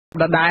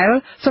ដដែល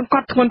សង្ក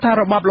ត់ធ្ងន់ថា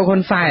របបលោកហ៊ុ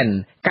នសែន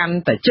កាន់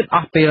តែជិតអ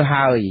ស់ពេល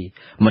ហើយ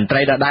មន្ត្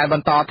រីដដែលប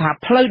ន្តថា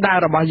ផ្លូវដើរ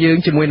របស់យើង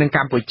ជាមួយនឹងក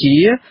ម្ពុជា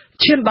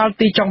ឈានដល់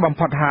ទីចុងបំ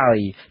ផុតហើយ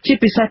ជា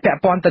ពិសេសពាក់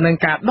ព័ន្ធទៅនឹង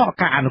ការដក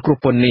ការអនុគ្រោះ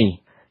ពន្ធនេះ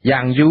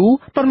យ៉ាងយូរ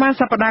ប្រមាណ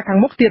សប្តាហ៍ខាង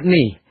មុខទៀត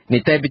នេះនី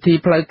តិវិធី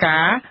ផ្លូវកា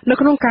រនៅ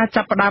ក្នុងការ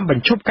ចាប់ផ្ដើមប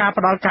ញ្ឈប់ការ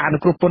ផ្ដល់ការអនុ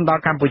គ្រោះពន្ធដ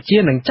ល់កម្ពុជា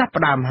នឹងចាប់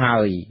ផ្ដើមហើ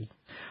យ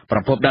ប្រ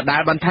ពន្ធដដែ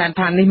លបន្ថែម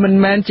ថានេះមិន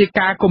មែនជា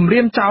ការគំរា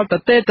មចោល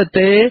ទេ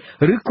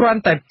ឬគ្រា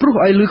ន់តែព្រោះ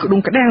ឲ្យលឺក្ដុ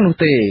ងក្ដាំងនោះ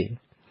ទេ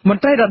ម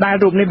ន្ត្រីដដែល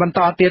រូបនេះបន្ត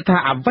ទៀតថា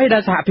អ្វីដែ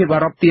លសហភាពអឺ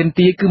រ៉ុបទាម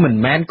ទារគឺមិន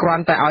មែនគ្រា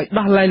ន់តែឲ្យ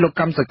ដោះលែងលោក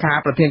កឹមសុខា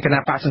ប្រធានគណៈ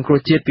បកសង្គ្រោះ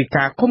ជាតិពី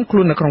ការឃុំខ្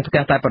លួននៅក្នុងផ្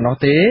ទះតែប៉ុណ្ណោះ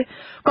ទេ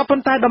ក៏ប៉ុ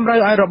ន្តែតម្រូវ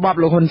ឲ្យរបប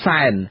លោកហ៊ុន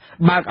សែន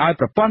បើកឲ្យ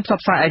ប្រព័ន្ធផ្សព្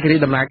វផ្សាយឯករាជ្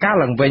យដំណើរការ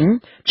ឡើងវិញ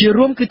ជា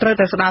រួមគឺត្រូវ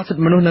តែស្ដារសិទ្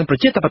ធិមនុស្សនិងប្រ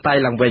ជាធិបតេយ្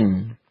យឡើងវិញ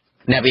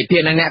អ្នកវិភា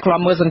គនិងអ្នកខ្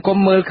លាំមើលសង្គម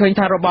មើលឃើញ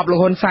ថារបបលោក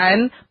ហ៊ុនសែន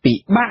ពិ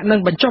បាកនឹង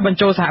បញ្ចុះបញ្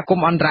ចូលសហគម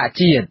ន៍អន្តរ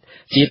ជាតិ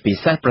ជាពិ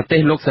សេសប្រទេស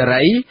លោកសេ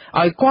រី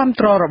ឲ្យគាំ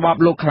ទ្ររបប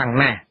លោកខ្លាំង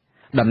ណាស់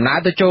ដំណើរ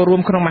ទៅចូលរួ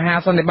មក្នុងមហា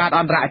សន្និបាត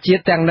អន្តរជា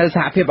តិទាំងនៅស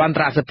ហភាពអន្ត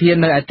រសភា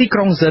នៅឯទីក្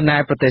រុងហ្សឺណែ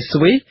វប្រទេស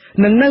ស្វីស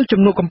និងនៅ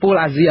ជំនួបកំពូល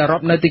អាស៊ីអឺរ៉ុ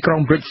បនៅទីក្រុង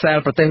ប្រុចសែល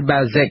ប្រទេសបែ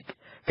លហ្សិក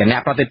គណៈ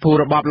ប្រតិភូ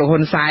របបលោក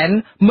ហ៊ុនសែន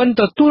មិន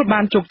ទទួលបា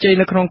នជោគជ័យ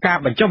នៅក្នុងការ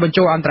បញ្ចុះបញ្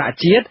ចូលអន្តរ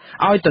ជាតិ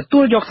ឲ្យទទួ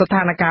លយកស្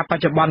ថានភាពប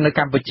ច្ចុប្បន្ននៅ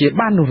កម្ពុជា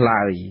បាននោះ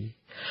ឡើយ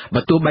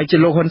បើទោះបីជា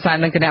លោកហ៊ុនសែន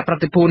និងគណៈប្រ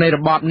តិភូនៃរ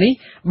បបនេះ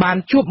បាន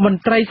ជួបមន្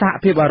ត្រីសហ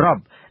ភាពអឺរ៉ុប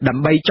ដើ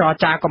ម្បីចរ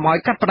ចាកុំឲ្យ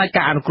កាត់ផ្តាច់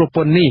ការអនុគ្រោះព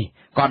ន្ធនេះ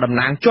ក៏តំ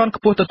ណាងជាន់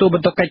ខ្ពស់ទទួលប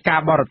ន្ទុកកិច្ចការ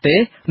បរទេស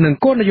និង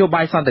គោលនយោ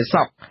បាយសន្តិ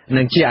សុខ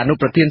និងជាអនុ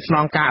ប្រធានស្ន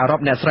ងការអឺរ៉ុប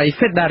អ្នកស្រី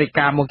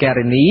Federica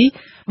Mogherini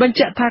បញ្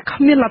ជាក់ថាគ្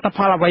មានលទ្ធផ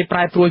លអ្វីប្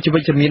រែប្រួលជាវិ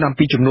ជ្ជមានអំ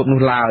ពីជំនួប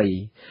នោះឡើយ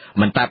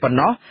មិនតែប៉ុណ្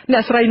ណោះអ្ន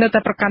កស្រីនៅតែ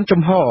ប្រកាន់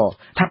ជំហរ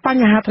ថាប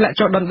ញ្ហាធ្លាក់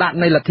ចុះដុនដាប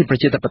នៃលទ្ធិប្រ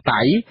ជាធិបតេ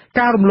យ្យ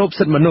ការរំលោភ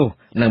សិទ្ធិមនុស្ស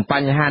និងប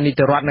ញ្ហានី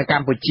តិរដ្ឋនៅក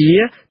ម្ពុជា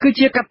គឺ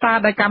ជាកត្តា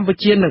ដែលកម្ពុ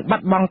ជានឹងបា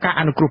ត់បង់ការ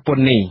អនុគ្រោះព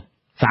ន្ធនេះ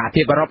សហ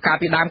ភាពអឺរ៉ុបកាល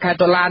ពីដើមខែ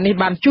តុលានេះ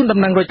បានជូនដំ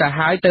ណឹងរួចទៅ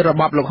ហើយទៅរ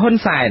បបលោកហ៊ុន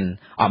សែន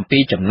អំពី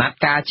ចំណាត់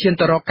ការឈាន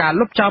ទៅរកការ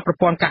លុបចោលប្រ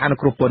ព័ន្ធការអនុ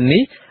គ្រោះពន្ធ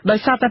នេះដោយ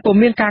សារតែពុំ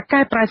មានការ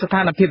កែប្រែស្ថា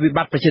នភាពវិប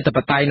ត្តិប្រជាធិប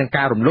តេយ្យនិង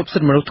ការរំលោភសិ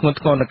ទ្ធិមនុស្សធ្ងន់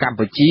ធ្ងរនៅកម្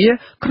ពុជា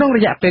ក្នុងរ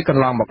យៈពេលក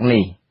ន្លងមក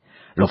នេះ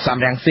លោកសំ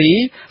រងស៊ី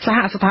សហ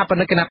ស្ថាប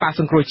និកគណៈបក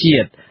សង្គ្រោះជា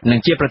តិនិង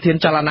ជាប្រធាន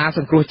ចលនាស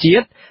ង្គ្រោះជា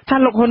តិថា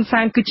លោកហ៊ុន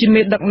សែនគឺជា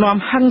មេដឹកនាំ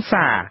ហិង្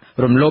សា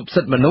រំលោភ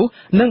សិទ្ធិមនុស្ស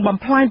និងបំ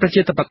ផ្លាញប្រ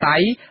ជាធិបតេ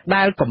យ្យ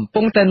ដែលកំ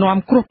ពុងតែនាំ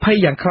គ្រោះភ័យ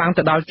យ៉ាងខ្លាំង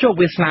ទៅដល់ជោគ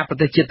វាសនាប្រ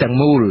ទេសជាតិទាំង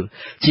មូល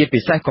ជាពិ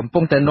សេសកំពុ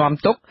ងតែនាំ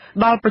ទុក្ខ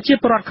ដល់ប្រជា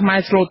ពលរដ្ឋខ្មែរ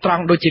ស្លូតត្រ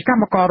ង់ដូចជាក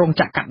ម្មកររោង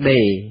ចក្រកាត់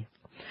ដេរ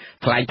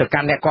ថ្លែងទៅកា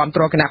ន់អ្នកគាំ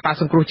ទ្រគណៈបក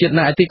សង្គ្រោះជាតិ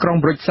នៅឯទីក្រុង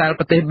ប្រុចសែល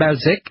ប្រទេសបែល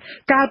ហ្សិក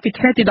កាលពី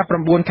ថ្ងៃទី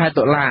19ខែ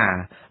តុលា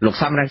លោក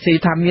សំរងស៊ី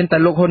ថាមានតែ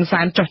លោកហ៊ុន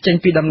សែនចោះចេញ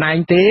ពីតំណែង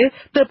ទេ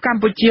ទើបក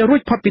ម្ពុជារួ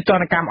ចផុតពីទ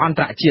ណ្ឌកម្មអន្ត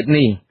រជាតិ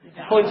នេះ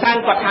ហ៊ុនសែន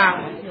គាត់ថា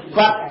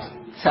គាត់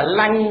ស្រ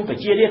ឡាញ់ប្រ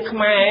ជារាស្ត្រខ្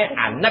មែរ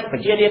អាណិតប្រ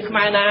ជារាស្ត្រខ្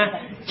មែរណា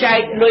ចែក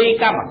លុយ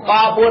កម្មក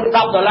រ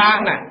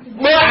$4-10ណា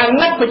បើអា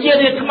ណិតប្រជា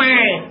រាស្ត្រខ្មែ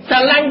រស្រ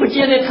ឡាញ់ប្រ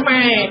ជារាស្ត្រខ្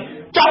មែរ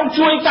ចង់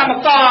ជួយកម្ម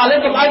ករលើ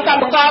កុំឲ្យក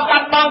ម្មករបា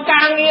ត់បង់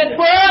ការងារ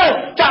ធ្វើ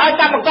ចង់ឲ្យ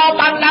កម្មករ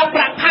បានឡើង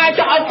ប្រាក់ខែច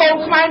ង់ឲ្យកូន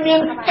ខ្មែរមាន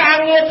ការ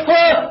ងារធ្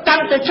វើកា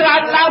ន់តែច្រើ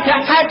នឡើងប្រា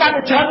ក់ខែកាន់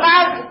តែច្រើនឡើ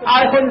ងឲ្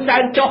យហ៊ុនសែ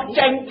នចុះ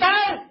ចេញទៅ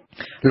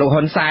លោក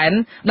ហ៊ុនសែន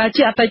ដែល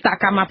ជាអតីត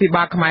កម្មាភិ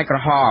បាលខ្មែរក្រ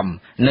ហម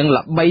និង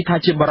ល្បីថា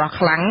ជាបរិសុទ្ធ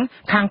ខ្លាំង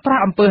ខាងប្រា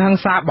អំពើហិ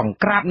ង្សាបង្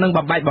ក្រាបនិង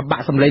បំបែកបំបា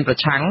ក់សម្លេងប្រ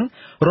ឆាំង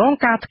រង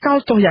ការថ្កោល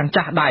ទោសយ៉ាង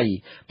ចាស់ដៃ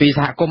ពីស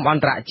ហគមន៍អ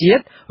ន្តរជា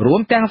តិរួ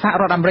មទាំងសហ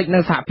រដ្ឋអាមេរិកនិ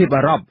ងសហភាព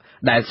អឺរ៉ុប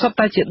ដែលសុទ្ធ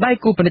តែជាដៃ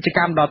គូពាណិជ្ជក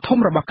ម្មដ៏ធំ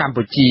របស់កម្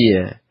ពុជា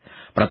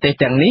ប្រទេស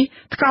ទាំងនេះ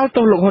ថ្កោល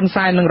ទោសលោកហ៊ុន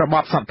សែននិងរប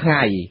បសពថ្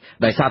ងៃ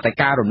ដោយសារតែ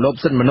ការរំលោភ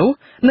សិទ្ធិមនុស្ស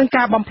និង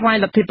ការបំផ្លាញ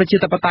លទ្ធិប្រជា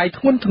ធិបតេយ្យ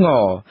ធ្ងន់ធ្ង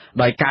រ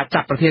ដោយការចា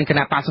ប់ប្រធានគ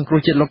ណៈបកសង្គ្រោះ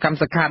ជាតិលោកកឹម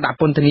សុខាដាក់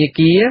ពន្ធនា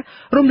គារ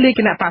រំលាយ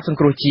គណៈបកសង្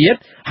គ្រោះជាតិ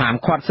ហាម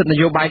ឃាត់សិទ្ធិន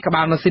យោបាយក្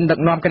បាលម៉ាស៊ីនដឹក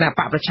នាំគណៈ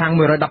បកប្រឆាំង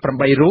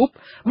118រូប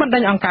បណ្ដេ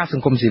ញអង្គការស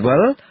ង្គមស៊ីវិ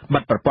លបិ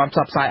ទប្រព័ន្ធផ្ស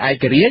ព្វផ្សាយឯ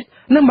ករាជ្យ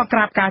និងបង្ក្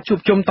រាបការជួប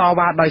ជុំត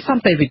វ៉ាដោយស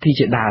ន្តិវិធី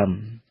ជាដើម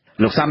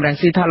លោកសំរង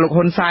ស៊ីថាលោក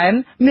ហ៊ុនសែន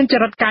មានច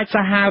រិតកាច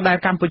សាហាវដែល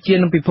កម្ពុជា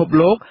និងពិភព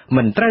លោក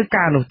មិនត្រូវ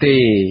ការនោះទេ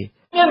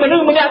មានមនុ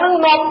ស្សម្នាក់ហ្នឹង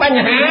នាំប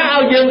ញ្ហាឲ្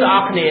យយើងទាំងអ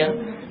ស់គ្នា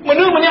ម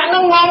នុស្សម្នាក់ហ្នឹ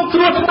ងនាំគ្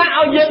រោះថ្នាក់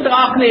ឲ្យយើងទាំង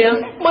អស់គ្នា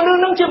មនុស្ស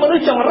ហ្នឹងជាមនុស្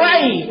សចង្រៃ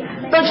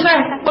ដូច្នេះ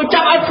បើច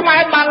ង់ឲ្យខ្មែ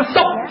របាន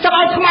សុខចង់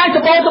ឲ្យខ្មែរស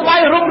ប្បាយ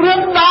រុងរឿង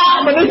ដក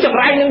មនុស្សចង្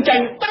រៃនឹងចេញ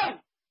ទៅ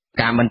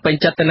ការមិនពេញ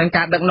ចិត្តទៅនឹង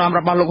ការដឹកនាំ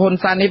របស់លោកហ៊ុន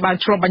សែននេះបាន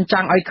ឆ្លុះបញ្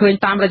ចាំងឲ្យឃើញ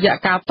តាមរយៈ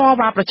ការត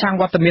វ៉ាប្រឆាំង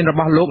វត្តមានរ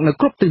បស់លោកនៅ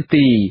គ្រប់ទិស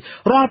ទី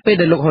រាល់ពេល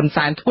ដែលលោកហ៊ុន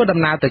សែនធ្វើដំ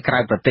ណើរទៅក្រៅ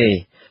ប្រទេស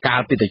កា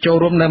លពីទៅចូល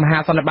រួមនៅមហា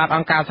សន្និបាតអ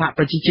ង្គការសហ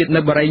ប្រជាជាតិនៅ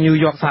បូរីញូវ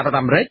យ៉កសហរដ្ឋ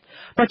អាមេរិក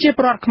ប្រជាព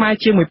លរដ្ឋខ្មែរ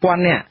ជាង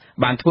 1000 នាក់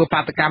បានធ្វើបា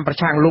តកម្មប្រ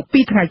ឆាំងលោក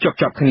2ថ្ងៃជាប់ៗ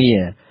គ្នា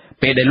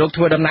ពេលដែលលោក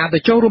ធ្វើដំណើរទៅ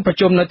ចូលរួមប្រ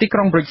ជុំនៅទីក្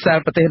រុងប្រុចសែល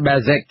ប្រទេសបែល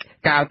ហ្សិក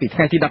កាលពីថ្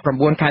ងៃទី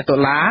19ខែតុ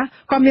លា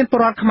ក៏មានពល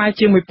រដ្ឋខ្មែរ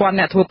ជាង 1000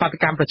 នាក់ធ្វើបាត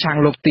កម្មប្រឆាំង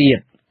លោកទៀត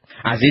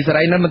អាស៊ីសេ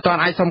រីនៅមិនទាន់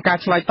អាចសុំការ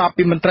ឆ្លើយតប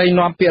ពីមន្ត្រី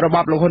នាំពាក្យរប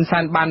បលោកហ៊ុនសែ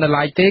នបាននៅ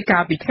ឡើយទេកា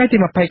លពីថ្ងៃទី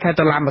20ខែ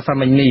តុលាម្សិល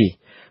មិញនេះ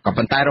ក៏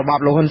ប៉ុន្តែរបប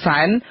លោកហ៊ុនសែ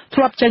នធ្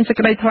លាប់ចេញសេច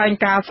ក្តីថ្លែង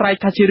ការណ៍ស្រែក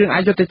ថាជារឿងអ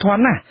យុត្តិធ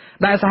ម៌ណាស់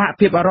ដែលសហ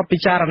ភាពអឺរ៉ុបពិ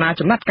ចារណា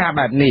ចំណាត់ការ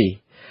បែបនេះ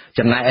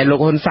ចំណែកឯលោក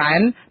ហ៊ុនសែន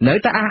នៅ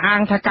តែអះអា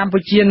ងថាកម្ពុ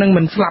ជានឹង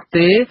មិនស្លាប់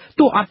ទេ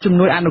ទោះអត់ជំ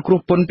នួយអនុគ្រោះ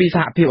ពន្ធពីស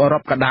ហភាពអឺរ៉ុ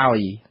បក៏ដោយ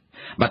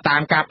បើតា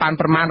មការប៉ាន់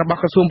ប្រមាណរបស់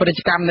ក្រសួងពាណិជ្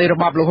ជកម្មនៃរ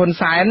បបលោកហ៊ុន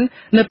សែន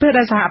នៅពេល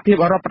ដែលសហភាព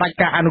អឺរ៉ុបផ្តាច់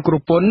ការអនុគ្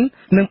រោះពន្ធ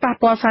នឹងប៉ះ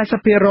ពាល់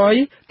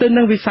 40% ទៅ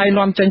នឹងវិស័យ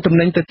នាំចេញទំ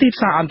និញទៅទីផ្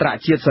សារអន្តរ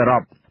ជាតិសរុ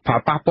បផល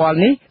ប៉ះពាល់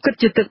នេះគិត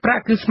ជាទឹកប្រា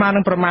ក់គឺស្មើនឹ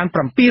ងប្រមាណ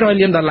$700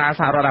 លាន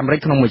សហរដ្ឋអាមេរិក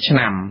ក្នុងមួយឆ្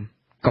នាំ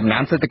កំណើ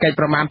នសេដ្ឋកិច្ច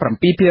ប្រមាណ 7%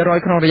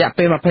 ក្នុងរយៈ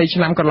ពេល20ឆ្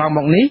នាំកន្លងម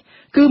កនេះ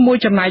គឺមួយ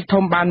ចំណែក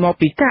ធំបានមក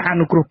ពីការអ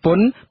នុគ្រោះព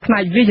ន្ធផ្នែ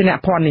កវាយន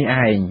ភ័ណ្ឌនេះ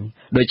ឯង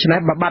ដូច្នេះ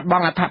បើបាត់ប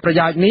ង់អត្ថប្រ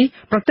យោជន៍នេះ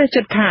ប្រទេស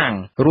ជិតខាង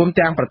រួម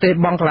ទាំងប្រទេស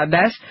បង់ក្លា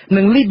ដេស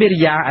និងលីបេរី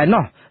យ៉ាឯ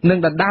ណោះនឹង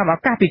ដណ្ដើមឱ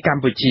កាសពីក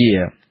ម្ពុជា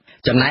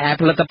ចំណែកឯ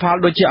ផលិតផល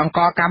ដូចជាអង្ក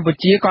រកម្ពុ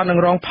ជាក៏នឹង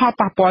រងផល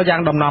ប៉ះពាល់យ៉ា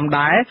ងដំណំ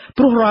ដែរ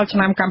ព្រោះរាល់ឆ្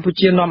នាំកម្ពុ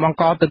ជានាំអង្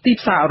ករទៅទី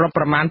ផ្សារអឺរ៉ុប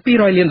ប្រមាណ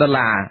$200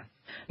 លាន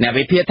អ្នក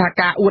វិភាគថា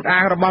ការអួតអា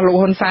ងរបស់លោក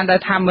ហ៊ុនសែនដែល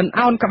ថាមិន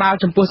អោនក្បាល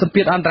ចំពោះសម្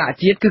ពាធអន្តរ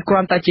ជាតិគឺគ្រា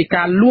ន់តែជា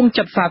ការលួង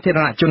ចិត្តសាធារ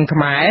ណជនខ្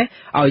មែរ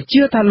ឲ្យ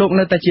ជឿថាលោក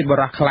នៅតែជាប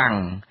រិសុទ្ធខ្លាំង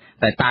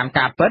តែតាម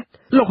ការពិត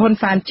លោកហ៊ុន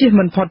សែនជៀស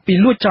មិនផុតពី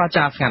លួចចរ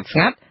ចាស្ងាត់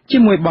ៗជា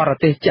មួយបរ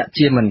ទេសជាក់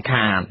ជាមិន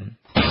ខាន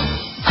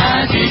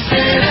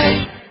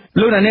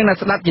លោកអ្នកនាង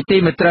ស្ដាប់ជាទី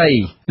មេត្រី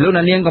លោក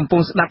អ្នកនាងកំពុ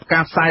ងស្ដាប់កា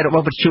រផ្សាយរប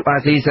ស់វិទ្យុអា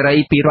ស៊ីសេរី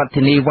ពីរដ្ឋ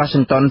ធានី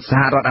Washington ស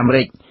ហរដ្ឋអាមេ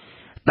រិក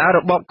តើរ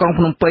បបក្រុង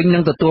ភ្នំពេញនឹ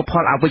ងទទួលផ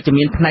លអវិជ្ជ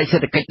មានផ្នែកសេ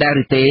ដ្ឋកិច្ចដែរ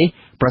ឬទេ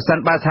ប្រសិន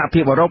បើសហភា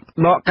ពអឺរ៉ុប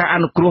ដកការអ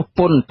នុគ្រោះព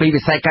ន្ធពី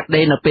វិស័យកាត់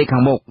ដេរនៅពេលខា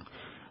ងមុខ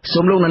សូ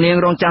មលោកអ្នកនាង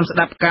រងចាំស្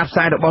ដាប់ការផ្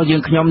សាយរបស់យើ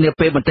ងខ្ញុំនា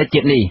ពេលបន្តិចទៀ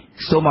តនេះ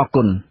សូមអរ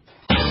គុណ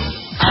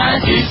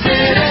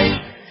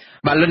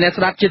បាទលោកអ្នក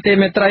ស្ដាប់ជាទី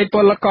មេត្រីព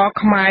លករ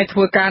ខ្មែរធ្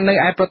វើការនៅ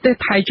ឯប្រទេស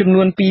ថៃចំ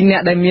នួន2នា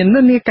ក់ដែលមាន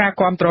និន្នាការ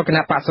គាំទ្រគ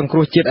ណៈបកសង្គ្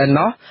រោះជាតិឯ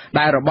ណោះ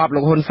ដែលរបបលោ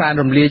កហ៊ុនសែន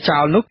រំលាយចោ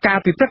លនោះកាល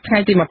ពីព្រឹកថ្ងៃ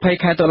ទី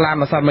20 ខែតុលា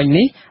ម្សិលមិញ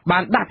នេះបា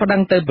នដាក់ប្តឹ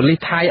ងទៅប៉ូលីស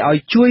ថៃឲ្យ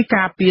ជួយ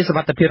ការពារសុវ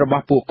ត្ថិភាពរប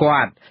ស់ពួកគា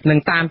ត់និង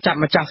តាមចាប់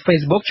ម្ចាស់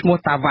Facebook ឈ្មោះ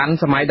តាវ៉ាន់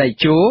សម័យដៃ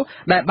ជោ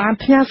ដែលបាន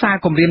ផ្ញើសារ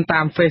គំរាម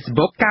តាម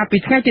Facebook កាលពី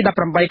ថ្ងៃទី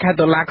18 ខែ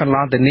តុលាកន្ល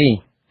ងទៅនេះ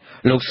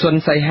លោកសុន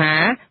សីហា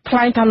ថ្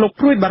លែងថាលោក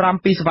ព្រួយបារម្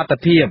ភពីសុវត្ថិ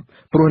ភាព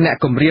ព្រោះអ្នក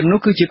គំរាមនោះ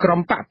គឺជាក្រុម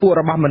បកពួក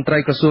របស់មន្ត្រី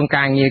ក្រសួង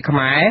កាងារខ្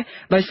មែរ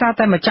ដោយសារ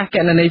តែម្ចាស់គ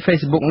ណនី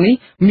Facebook នេះ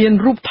មាន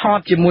រូបថត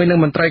ជាមួយនឹង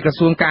មន្ត្រីក្រ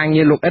សួងកា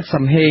ងារលោកអ៊ិត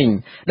សំហេង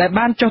ដែល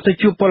បានចុះទៅ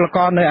ជួបពលក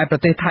រនៅឯប្រ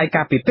ទេសថៃ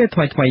កាលពីពេលថ្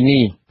មីៗ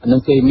នេះនឹ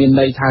ងគេមាន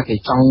ន័យថាគេ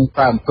ចង់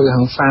ប្រើអំពើ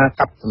ហិង្សា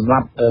កាប់សម្លា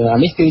ប់អា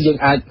នេះគឺយើង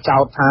អាចចោ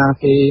ទថា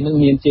គេនឹង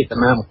មានចេត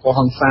នាបង្ក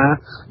ហិង្សា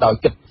ដោយ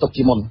គិតទុក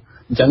ជាមុន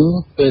អញ្ចឹង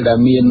ពេលដែល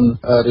មាន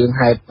រឿង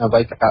ហេតុអ្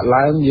វីកើត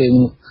ឡើងយើង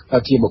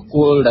ជាបុគ្គ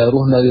លដែលរ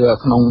ស់នៅ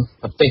ក្នុង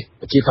ប្រទេស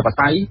ប្រជាធិប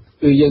តេយ្យ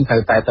គឺយើងត្រូ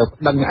វតែទៅ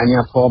ដឹងអាជ្ញា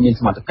ធរមាន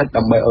សមត្ថកិច្ច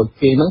ដើម្បីឲ្យ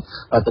គេនឹង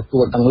ទទួ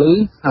លដឹងឮ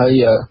ហើយ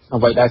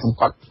អ្វីដែលសង្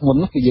កត់ធ្ង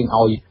ន់គឺយើង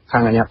ឲ្យខា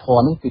ងអាជ្ញាធរ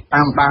នឹងគឺ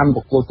តាមដាន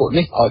បុគ្គលពួក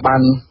នេះឲ្យបា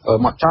ន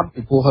ម៉ត់ចត់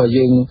ពីព្រោះ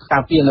យើងកា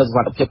រពារនៅសុវ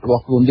ត្ថិភាពរប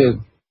ស់ខ្លួនយើង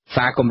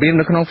សារគម្រាម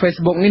នៅក្នុង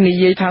Facebook នេះនិ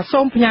យាយថាសូ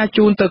មផ្ញើ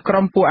ជូនទៅក្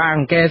រុមពួកអាអ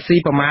ង្គែស៊ី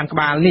ប្រមាណក្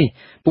បាលនេះ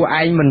ពួក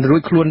ឯងមិនរួ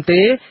ចខ្លួន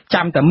ទេ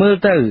ចាំតែមើល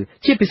ទៅ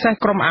ជាពិសេស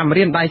ក្រុមអាម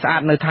រៀនដៃស្អា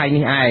តនៅថៃ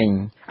នេះឯ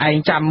ង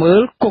ចាំមើ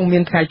លគង់មា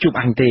នថ្ងៃជួប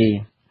អញទេ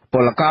ព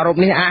លកររូប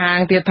នេះអះអា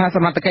ងទៀតថាស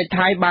មត្ថកិច្ច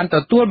ថៃបានទ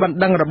ទួលបណ្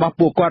ដឹងរបស់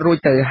ពួកគាត់រួច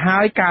ទៅហើ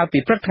យកាលពី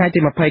ព្រឹកថ្ងៃទី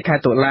20 ខែ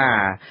តុលា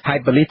ហើយ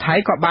ប៉ូលីសថៃ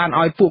ក៏បាន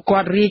ឲ្យពួកគា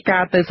ត់រាយកា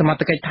រណ៍ទៅសមត្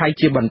ថកិច្ចថៃ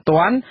ជាបន្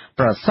ទាន់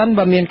ប្រសិន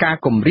បើមានការ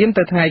គំរាម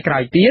ទៅថ្ងៃក្រោ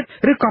យទៀត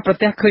ឬក៏ប្រ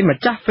ទះឃើញម្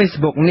ចាស់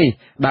Facebook នេះ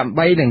ដើម្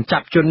បីនឹងចា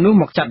ប់ជននោះ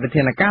មកចាត់វិ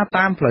ធានការ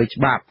តាមផ្លូវ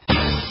ច្បាប់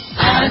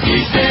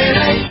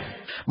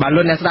បាទ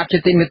លោកអ្នកស្ដាប់ជា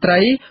ទីមេត្រី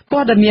ព័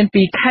ត៌មាន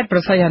ពីខេត្តប្រ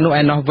ស័យហនុ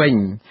ឯណោះវិញ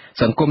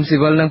សង្គមស៊ី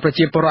វិលនិងប្រ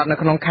ជាពលរដ្ឋនៅ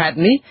ក្នុងខេត្ត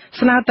នេះ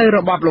ស្នើទៅរ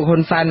បបលោកហ៊ុ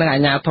នសែននិងអា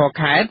ជ្ញាធរ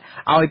ខេត្ត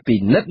ឲ្យពិ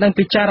និត្យនិង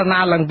ពិចារណា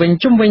ឡើងវិញ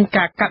ជុំវិញ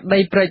ការកាត់ដី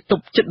ព្រៃទុប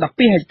ជិត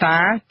12ហិកតា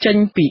ចេញ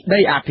ពីដី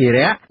អភិរ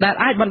ក្សដែល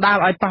អាចបណ្ដាល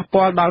ឲ្យប៉ះ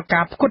ពាល់ដល់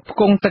ការផ្គត់ផ្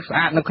គង់ទឹកស្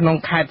អាតនៅក្នុង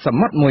ខេត្តស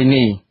មុទ្រមួយ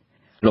នេះ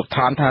លោកថ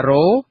នថា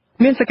រ៉ូ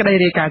មានសេចក្តី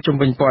រាយការណ៍ជុំ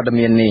វិញព័ត៌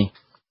មាននេះ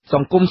ស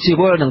ង្គមស៊ី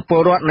វិលនិងព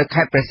លរដ្ឋនៅ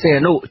ខេត្តព្រះសីហ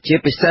នុជា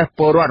ពិសេសព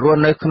លរដ្ឋរ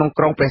ស់នៅក្នុង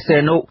ក្រុងព្រះសីហ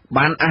នុ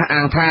បានអះ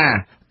អាងថា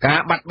ការ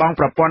បាត់បង់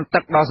ប្រព័ន្ធទឹ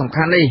កដ៏សំ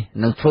ខាន់នេះ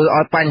នឹងធ្វើ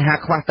ឲ្យបញ្ហា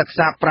ខ្វះទឹក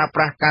សាបប្រើប្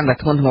រាស់កាន់តែ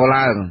ធ្ងន់ធ្ងរ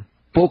ឡើង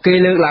ពួកគេ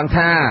លើកឡើង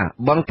ថា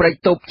បឹងព្រែក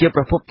ទុបជា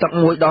ប្រភពទឹក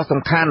មួយដ៏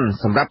សំខាន់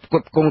សម្រាប់ផ្គ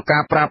ត់ផ្គង់កា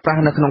រប្រើប្រា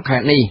ស់នៅក្នុងខេ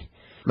ត្តនេះ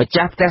ម្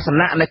ចាស់ផ្ទះសំ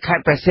ណាក់នៅខេត្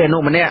តព្រះសីហនុ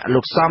ម្នាក់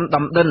លោកសំ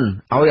ដំដិន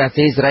ឲ្យអា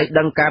ស៊ីសេរី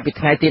ដឹងកាលពី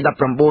ថ្ងៃទី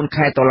19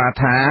 ខែតុលា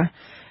ថា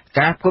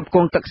ការផ្គត់ផ្គ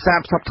ង់ទឹកសាប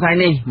សប្តាហ៍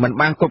នេះមិន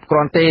បានគ្រប់គ្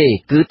រាន់ទេ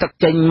គឺទឹក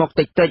ចេញមក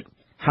តិចៗ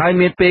ហើយ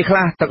មានពេលខ្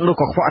លះទឹកនោះ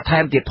ក៏ខ្វក់ថែ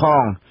មទៀតផ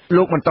ង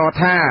លោកបន្ត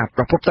ថា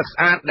ប្រភពទឹកស្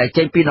អាតដែល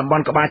ចេញពីតំប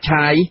ន់ក្បាល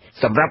ឆាយ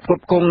សម្រាប់ផ្គ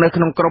ត់ផ្គង់នៅ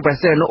ក្នុងក្រុងព្រះ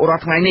សីហនុរា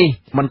ល់ថ្ងៃនេះ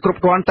មិនគ្រប់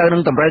គ្រាន់ទៅនឹ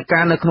ងតម្រូវកា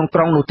រនៅក្នុងក្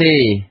រុងនោះទេ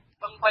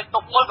បឹងពេលទុ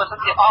កមួយបើសិន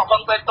ជាអស់បឹ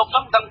ងពេលទុកហ្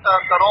នឹងដឹងទៅ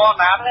រក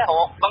ណាទេរ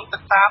កបឹងទឹ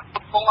កសាបផ្គ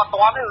ត់ផ្គង់អត់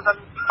ទាន់ទេបើសិន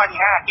បញ្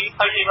ហាអគិ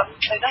ភ័យអីហ្នឹង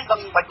ដឹង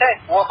មិនទេ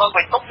ព្រោះបឹង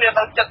ពេលទុកវា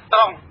នៅចិត្តត្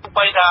រង់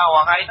បីថារ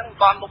ងថ្ងៃហ្នឹង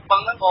បានមុខបឹ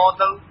ងហ្នឹងក៏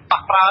ទៅបា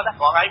ក់ប្រើដែររង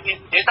ថ្ងៃមាន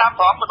និយាយតាម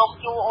ត្រង់ម្ដុំ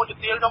ជួអូជា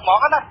ទៀលហ្នឹងហ្មង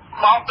ណា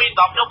មកពី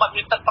10យកបាត់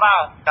មានទឹកប្រើ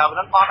តែមិន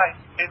អត់ហើយ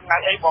ពេលថ្ងៃ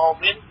អីបើ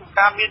មាន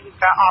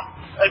ការអត់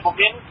អីបើ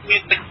មាន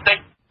តិច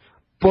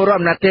ពលរ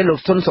ដ្ឋណាទេលោក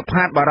សុនសុ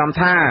ផាតបារម្ភ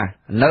ថា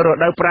នៅរ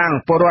ដូវប្រាំង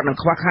ពលរដ្ឋនឹង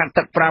ខ្វះខាត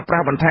ទឹកប្រើប្រា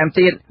ស់បន្ថែម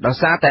ទៀតដោយ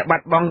សារតែបា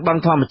ត់បង់បឹង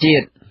ធម្មជា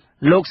តិ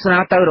លោកស្នើ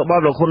ទៅរបប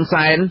លោកហ៊ុន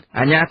សែន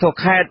អាជ្ញាធរ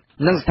ខេត្ត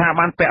និងស្ថា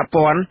ប័នពាក់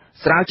ព័ន្ធ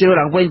ស្រាវជ្រាវ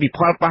ឡើងវិញពីផ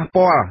លប៉ះ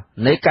ពាល់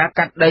នៃការ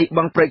កាត់ដី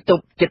បឹងព្រែកទ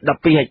ប់ជិត12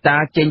ហិកតា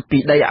ចេញពី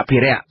ដីអភិ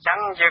រក្ស អញ្ចឹង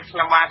យើងខ្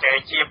ញុំបានតែ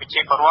ជាប្រជា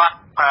ពលរដ្ឋ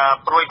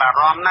ព្រួយបា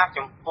រម្ភណាស់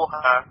ចំពោះ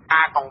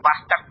ការកង្វះ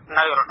ទឹក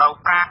នៅរដូវ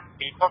ប្រាំង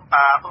ពីព្រោះ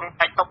បឹង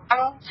ព្រែកទប់ហ្នឹ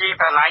ងជា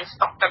កន្លែងស្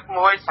តុកទឹក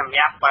មួយសម្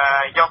រាប់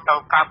យកទៅ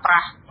ប្រើប្រា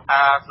ស់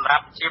សម្រា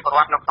ប់ជាពលរ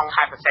ដ្ឋនៅក្នុង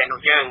ខេត្តបរសេនុ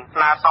យើងស្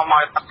នើសុំឲ្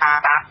យរដ្ឋា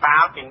ភិបា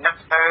លពិនិត្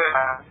យទៅ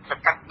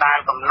កាត់ដែល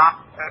កំណត់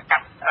កា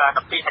ត់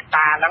12ហិក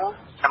តាហ្នឹង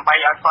ដើម្បី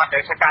ឲ្យគាត់ទៅ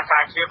ធ្វើការស្រា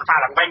វជ្រាវបន្ត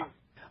ឡើងវិញ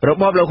រ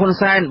បបលោកហ៊ុន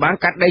សែនបាន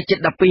កាត់ដីជិត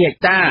12ហិក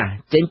តា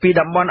ចេញពី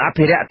តំបន់អ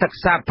ភិរក្សទឹក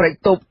សាបព្រែក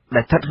ទប់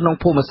ដែលស្ថិតក្នុង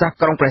ភូមិសាស្ត្រ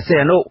ក្រុងព្រះសី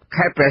ហនុ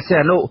ខេត្តព្រះសី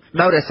ហនុ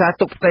ដោយរក្សា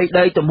ទុកផ្ទៃ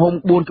ដីទំហំ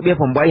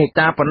 4.8 ហិក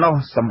តាប៉ុណ្ណោះ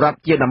សម្រាប់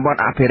ជាតំបន់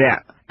អភិរក្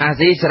សអា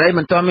ស៊ីសេរី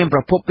មិនទាន់មានប្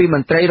រភពពីម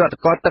ន្ត្រីរដ្ឋ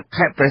កោទឹក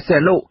ខេត្តព្រះសីហ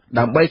នុ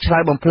ដើម្បីឆ្លើ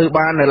យបំភ្លឺ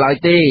បាននៅឡើយ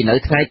ទេនៅ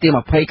ថ្ងៃទី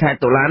20ខែ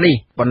តុលានេះ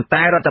ប៉ុន្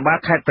តែរដ្ឋបាល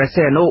ខេត្តព្រះ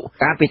សីហនុ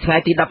កាលពីថ្ងៃ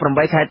ទី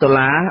18ខែតុ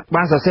លា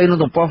បានសរសេរនៅ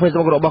ទំព័រ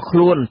Facebook របស់ខ្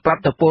លួនប្រា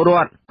ប់ទៅពលរ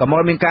ដ្ឋកុំឲ្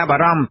យមានការបា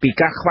រម្ភពី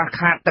ការខ្វះ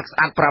ខាតទឹកស្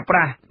អាតប្រើប្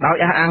រាស់ដោយ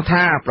អះអាង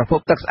ថាប្រភព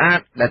ទឹកស្អាត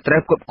ដែលត្រូ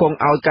វផ្គត់ផ្គង់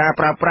ឲ្យការ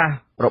ប្រើប្រាស់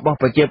របស់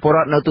ប្រជាពលរ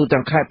ដ្ឋនៅទូ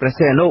ទាំងខេត្តព្រះ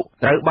សីហនុ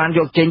ត្រូវបានយ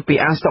កចេញពី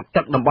អាងស្តុក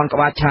ទឹកតំបន់ក្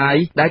បាលឆាយ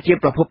ដែលជា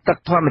ប្រភពទឹក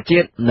ធម្មជា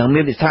តិនិង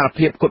មានវិសាល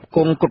ភាពផ្គត់ផ្គ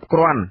ង់គ្រប់គ្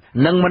រាន់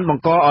និងមិនប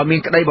ង្កឲ្យមាន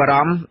ក្តីបារ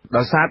ម្ភ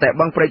ដោយសារតែ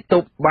បឹងព្រែកទ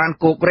ប់បាន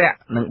គោករាក់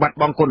និងបាត់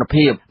បង់គុណ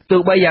ភាពទោះ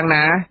បីយ៉ាង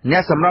ណាអ្ន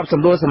កសម្របស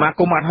ម្រួលសមា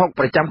គមអាត់ហុក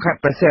ប្រចាំខេត្ត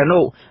ព្រះសីហនុ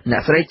អ្ន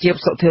កស្រីជាប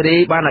សុធារី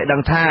បានឲ្យដឹ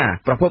ងថា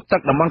ប្រភពទឹ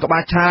កតំបន់ក្បា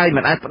លឆាយ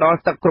មិនអាចផ្ដល់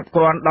ទឹកគ្រប់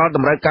គ្រាន់ដល់ត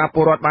ម្រូវការព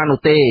លរដ្ឋបាននោះ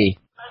ទេ 14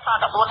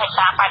ហិក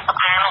តា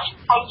80អាន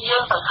ហើយយើ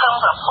ងទៅខំ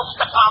ប្រភព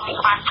ទឹកមកពី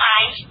ក្បាលឆា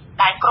យ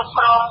ដែលគ្រប់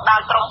គ្រងដោ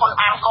យក្រុមហ៊ុន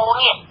អាមកូ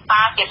នេះ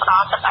តើគេផ្ដ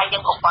ល់ទឹកឲ្យយើ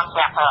ងគ្រប់គ្រាន់ស្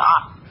រាប់ឬអ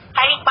ត់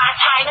ហើយក្បាល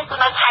ឆាយនេះគឺ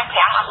នៅខេត្តប្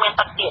រាំងអត់មាន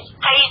ទឹកទៀត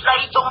ហើយដី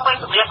ជុំវិញ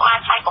សម្រាប់ក្បាល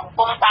ឆាយកំ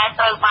ពុងតែ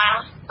ត្រូវបាន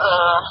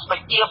ប្រ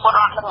ជាពលរ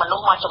ដ្ឋនិងមនុ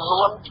ស្សមួយចំ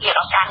នួនជា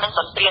ឱកាសនឹងទ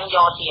ន្ទ្រានយ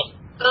កទៀត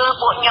គឺ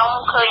ពួកខ្ញុំ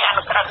ឃើញអ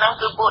នុក្រឹត្យហ្នឹង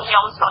គឺពួកខ្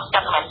ញុំស្លុតចិ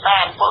ត្តមែនតើ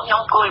ពួកខ្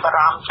ញុំព្រួយបារ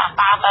ម្ភថា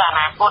តើទៅអ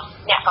នាគត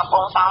អ្នកកំពុ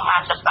ងសំបា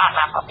នទឹកស្អាត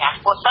ណាប្រញាប់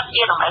ពុតទឹក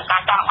ជាតម្រូវកា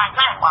រចាំបាច់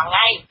ណាស់បងថ្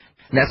ងៃ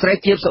អ្នកស្រី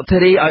ជាបសុធា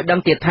រីឲ្យដឹង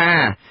ទៀតថា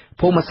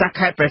ភូមិសាស្ត្រ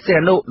ខេត្តព្រះសីហ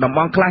នុតំប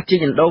ន់ខ្លះជា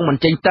អណ្ដូងមិន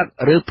ចេញទឹក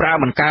ឬប្រើ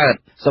មិនកើត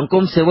សង្គ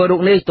មស៊ីវិលរូ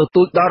បនេះទ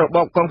ទូចដល់របប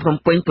កងភ្នំ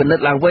ពេញពិនិ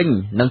ត្យឡើងវិញ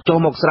និងចុះ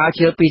មកស្រាវ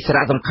ជ្រាវពីសា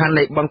រៈសំខាន់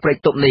នៃបឹងព្រែក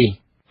ទប់នេះ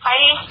ហើ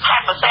យខេ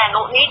ត្តបរសេ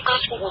នុនេះគឺ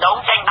ឈូកដង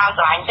ចេញដល់ក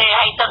ន្លែងទេ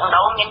ហើយទឹកដ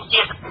ងមាន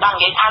ជាតិដល់និ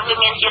យាយថាវា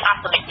មានជាតិអា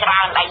ស៊ីតច្រើ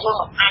នដែលយើង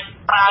មិនអាច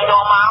ប្រើយ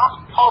កមក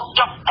ហូប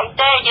ចុកអី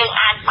ទេយើង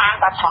អាចបាន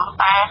តែត្រឹម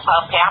តែប្រើ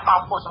ប្រាស់បោ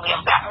កពុះសម្លៀក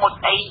បំពាក់មួយ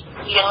អី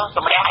យើងស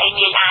ម្រាប់អី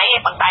នាយអាយទេ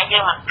ប៉ុន្តែយើ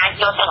ងមិនអាច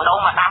យកទឹកដង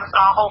មកដាំស្ក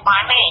រហូបបា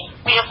នទេ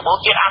វាសម្បូរ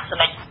ជាតិអា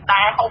ស៊ីត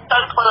តែហូបទៅ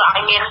ធ្វើឲ្យ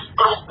មាន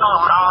គ្រោះក្នុង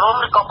ម្ដងរួម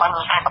ឬក៏ប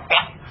ញ្ហាកា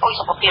ពះអុយ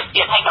សុខភាព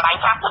ទៀតហើយកន្លែង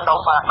ខ្លះទឹកដង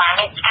បាន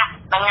ទេស្អាត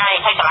ហ្នឹងហើយ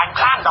ហើយកន្លែង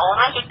ខ្លះដង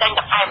ហ្នឹងគឺតែង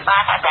តែខែផ្សារ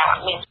តែប្រាំអ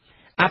ត់មាន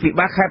អភិ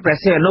បាលខេត្តព្រះ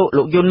សីហនុ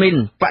លោកយុនមីន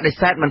បដិ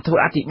សេធមិនធ្វើ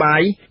អធិប្បា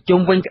យជុំ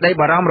វិញក្តី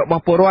បារម្ភរប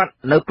ស់ពលរដ្ឋ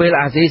នៅពេល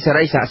អាស៊ីសេ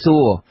រីសាកសួ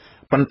រ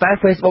ប៉ុន្តែ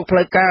Facebook ផ្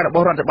លូវការរប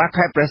ស់រដ្ឋបាល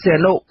ខេត្តព្រះសីហ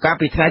នុកាល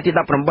ពីថ្ងៃទី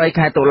18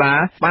ខែតុលា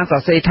បានស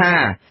រសេរថា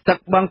ទឹក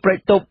បឹងព្រែក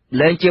ទប់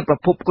លែងជាប្រ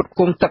ភពផ្គត់ផ្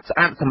គង់ទឹកស្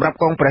អាតសម្រាប់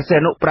កងព្រះសីហ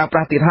នុប្រើប្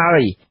រាស់ទៀតហើ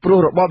យព្រោះ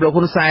របបលោក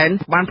ហ៊ុនសែន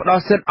បានផ្ដ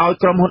ល់សិទ្ធិឲ្យ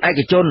ក្រុមហ៊ុនឯ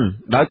កជន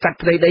ដោយកាត់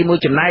ផ្ទៃដីមួយ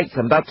ចំណែកស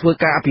ម្រាប់ធ្វើ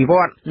ការអភិវ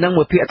ឌ្ឍនិង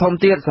មួយភាគធំ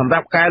ទៀតសម្រា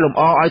ប់កែលម្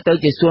អឲ្យទៅ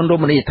ជាសួនរ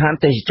មណីយដ្ឋាន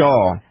ទេសចរ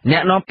ណ៍អ្ន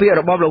កនាំពាក្យ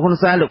របបលោកហ៊ុន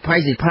សែនលោកផៃ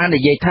ស៊ីផាននិ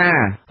យាយថា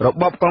រ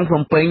បបកងភ្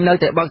នំពេញនៅ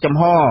តែបើកចំ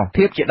ហ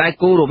ភាពជាដៃ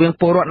គូរវាង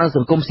ពលរដ្ឋនិងស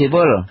ង្គមស៊ី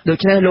វិលដូ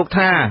ច្នេះលោក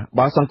ថា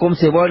បើសង្គម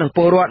ស៊ីវិលនិងព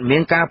លរដ្ឋមា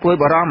នការព្រួយ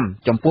បារម្ភ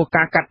ចំពោះ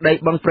ការកាត់ដី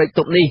បឹងព្រែកទ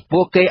ប់នេះពួ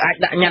កគេអាច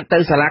ដាក់ញត្តិទៅ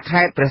សាលា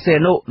ខេត្តព្រះសីហ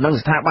នុនិង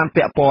ស្ថាប័ន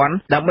ពាក់ព័ន្ធ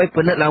ដើម្បី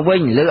ពិនិត្យឡើងវិ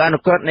ញលើអនុ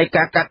ក្រឹត្យនៃ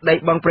ការកាត់ដី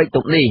បឹងព្រែកទ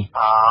ប់នេះ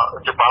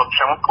ចំពោះខ្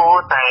ញុំគួរ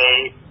តែ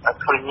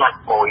ធ្វើញត្តិ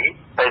មួយ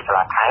ទៅសា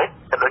លាខេត្ត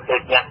ទៅដូចជាញ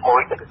ត្តិមួយ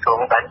ទៅក្រសួង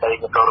ដែនដីន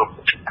គររូប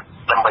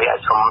ដើម្បីឲ្យ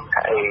ខ្ញុំ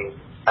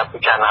ពិ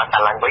ចារណា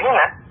ឡើងវិញ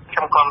ណាខ្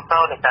ញុំគាំទ្រ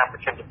ในការប្រ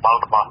ជិញបល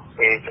របស់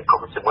សង្គ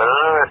មស៊ីវិល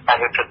ការ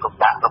យកចិត្តទុក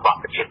ដាក់របស់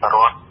ប្រជាពលរ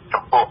ដ្ឋ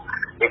ចំពោះ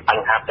ប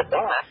ញ្ហាទឹកហ្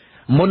នឹងណា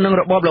មុននឹង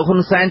របបលោកហ៊ុ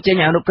នសែនចេញ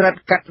អនុក្រឹត្យ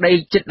កាត់ដី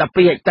ជិត12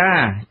ហិកតា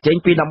ចេញ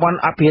ពីតំបន់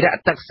អភិរក្ស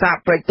ទឹកសាប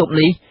ព្រែកទប់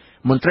នេះ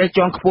មន្ត្រី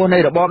ជាន់ខ្ពស់នៃ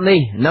របបនេះ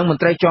និងមន្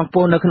ត្រីជាន់ខ្ព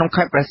ស់នៅក្នុង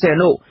ខេត្តព្រះសីហ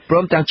នុព្រ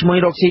មទាំងឈ្មោះ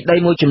រកស៊ីដី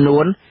មួយចំនួ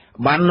ន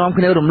បាននាំ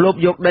គ្នារំលោភ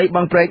យកដី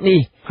បឹងព្រែកនេះ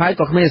ហើយ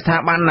ក៏គ្មានស្ថា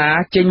ប័នណា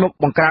ចេញមុខ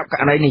បង្ក្រាបក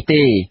រណីនេះ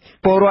ទេ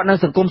ពលរដ្ឋនិង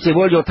សង្គមស៊ី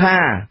វិលយល់ថា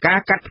ការ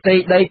កាត់ផ្ទៃ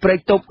ដីព្រែក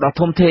ទប់ដ៏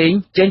ធំធេង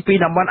ចេញពី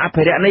តំបន់អ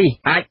ភិរក្សនេះ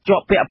អាចជា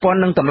ប់ពាក់ព័ន្ធ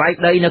នឹងតម្លៃ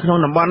ដីនៅក្នុង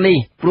តំបន់នេះ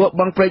ព្រោះ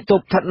បឹងព្រែកទ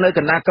ប់ស្ថិតនៅក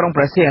ណ្ដាលក្រុង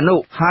ព្រះសីហនុ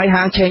ហើយ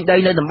ហាងឆេងដី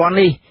នៅតំបន់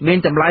នេះមាន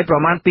តម្លៃប្រ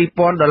មាណ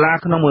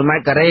$2000ក្នុង1ម៉ែ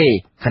ត្រការ៉េ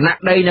ខណៈ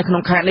ដីនៅក្នុ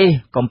ងខេត្តនេះ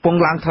កំពុង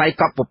ឡើងថ្លៃ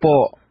កប់ពព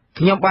ក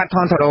ខ្ញុំបាទថ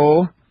នថារ៉ូ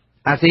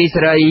អាស៊ី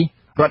សេរី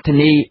រដ្ឋធា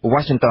នី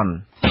Washington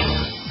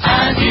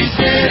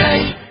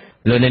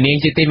លោកអ្នកនាង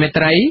ជាទីមេ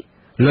ត្រី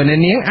លោកអ្នក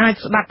នាងអាច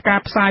ស្ដាប់ការ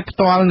ផ្សាយផ្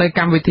ទាល់នៅ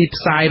កម្មវិធី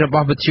ផ្សាយរប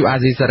ស់វិទ្យុអា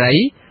ស៊ីសេរី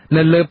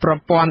នៅលើប្រ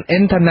ព័ន្ធអ៊ី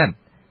នធឺណិត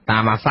តា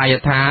មអាសយ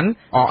ដ្ឋាន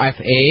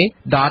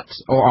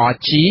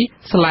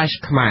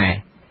rfa.org/khmer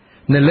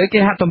នៅលើគេ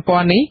ហទំព័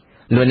រនេះ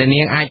លោកអ្នក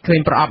នាងអាចឃើញ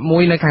ប្រអប់មួ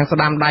យនៅខាងស្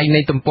ដាំដៃនៃ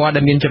ទំព័រដែ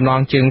លមានចំណង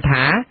ជើង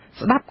ថា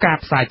ស្ដាប់ការ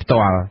ផ្សាយផ្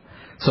ទាល់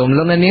សូម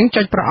លោកអ្នកនាង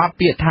ចុចប្រអប់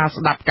ពាក្យថា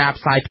ស្ដាប់ការ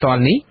ផ្សាយផ្ទា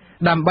ល់នេះ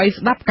ដើម្បី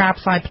ស្ដាប់ការ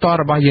ផ្សាយផ្ទាល់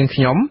របស់យើង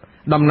ខ្ញុំ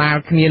ដំណើរ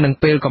គ្នានឹង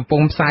ពេលកំពុ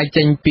ងផ្សាយ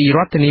ចេញពីរ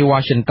ដ្ឋធានី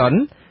Washington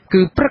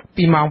គឺព្រឹក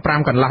ពីម៉ោង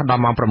 5 កន្លះដ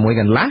ល់ម៉ោង 6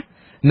 កន្លះ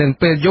និង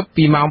ពេលយប់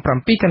ពីម៉ោង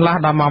 7 កន្លះ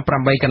ដល់ម៉ោង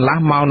 8 កន្លះ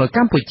មកនៅក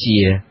ម្ពុជា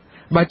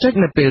បើចុច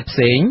នៅពេលផ្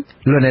សេង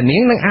លោកអ្នកនា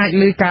ងនឹងអាច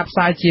ឮការផ្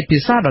សាយជាភា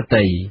សាដ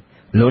ទៃ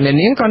លោកអ្នក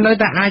នាងក៏នៅ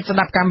តែអាចស្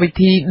ដាប់កម្មវិ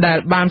ធីដែល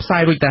បានផ្សា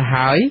យរួចទៅ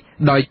ហើយ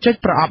ដោយចុច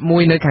ប្រអប់មួ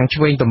យនៅខាង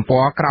ឆ្វេងទំព័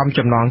រក្រោម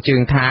ចំណងជើ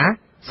ងថា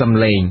សំ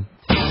ឡេង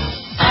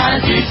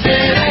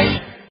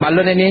បាទ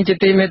លោកអ្នកនាងជា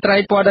ទីមេត្រី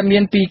ព័ត៌មា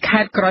នពី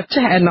ខេត្តក្រ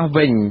ចេះឯណោះ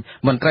វិញ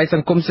មន្ត្រីស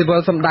ង្គមស៊ីវិល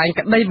សម្ដែង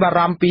ក្តីបា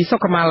រម្ភពីសុ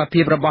ខុមាល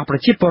ភាពរបស់ប្រ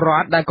ជាពលរ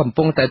ដ្ឋដែលកំ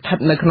ពុងតែស្ថិត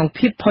នៅក្នុង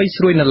ភាពភ័យ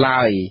ស្រួយនៅ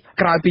ឡើយ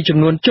ក្រោយពីចំ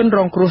នួនជនរ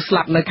ងគ្រោះស្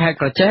លាប់នៅខេត្ត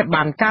ក្រចេះ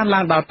បានកើនឡើ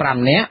ងដល់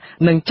 5 នាក់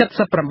និង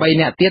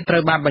 78 នាក់ទៀតត្រូ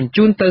វបានបញ្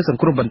ជូនទៅសង្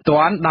គ្រោះបន្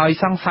ទាន់ដោយ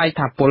សង្ស័យ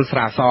ថាពលស្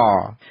រាស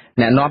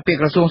អ្នកនាំពាក្យ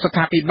ក្រសួងសុ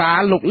ខាភិបា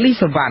លលោកលី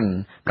សវណ្ណ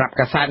ប្រាប់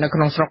កាសែតនៅក្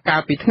នុងស្រុកកា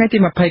លពីថ្ងៃទី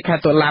 20 ខែ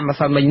តុលាម្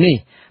សិលមិញនេះ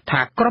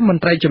ថាក្រុមម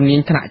ន្ត្រីជំនាញ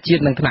ថ្នាក់ជា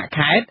តិនិងថ្នាក់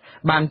ខេត្ត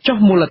បានចុះ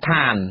មូលដ្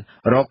ឋាន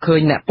រកឃើ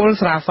ញអ្នកពល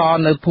ស្រាស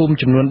នៅភូមិ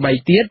ចំនួន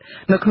 3 ទៀត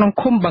នៅក្នុង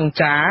ឃុំបឹង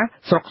ចា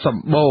ស្រុកសំ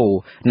បូរ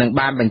និង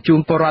បានបញ្ជូន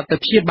ពលរដ្ឋទៅ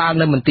ព្យាបាល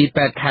នៅមន្ទីរ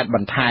ពេទ្យខេត្តប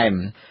ន្ថែម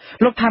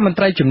លោកថាមន្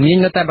ត្រីជំនាញ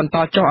នៅតែបន្ត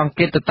ចុះអង្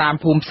កេតទៅតាម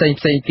ភូមិផ្សេងៗ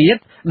ទៀត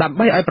ដើម្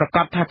បីឲ្យប្រ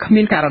កាសថាគ្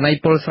មានករណី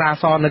ពលស្រា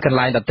សនៅកន្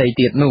លែងដទៃ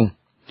ទៀតនោះ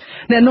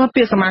អ្នកនាំ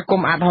ពាក្យសមាគ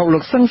មអាត6លោ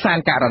កសឹងសាន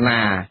ករ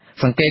ណា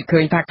សង្កេតឃើ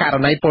ញថាករ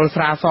ណីពល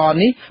ស្រាស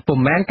នេះពុំ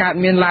មែនកើត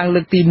មានឡើង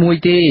លើកទី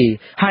1ទេ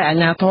ហើយអា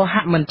ជ្ញាធរ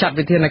ហាក់មិនចាត់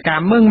វិធានការ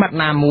ម៉ឺងម៉ាត់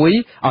ណាមួយ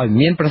ឲ្យ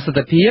មានប្រសិទ្ធ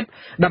ភាព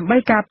ដើម្បី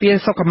ការពារ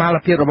សុខុមាល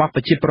ភាពរបស់ប្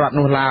រជាពលរដ្ឋ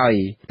នោះឡើយ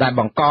ដែល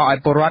បង្កឲ្យ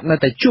ពលរដ្ឋនៅ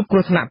តែជួបគ្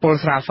រោះថ្នាក់ពល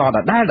ស្រាសដ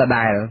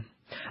ដែល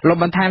លោក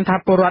បន្ថែមថា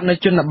ពលរដ្ឋនៅ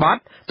ជនបទ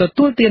ទ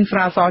ទួលទានស្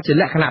រាសជា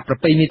លក្ខណៈប្រ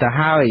ពៃណីទៅ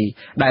ហើយ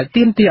ដែល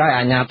ទាមទារឲ្យ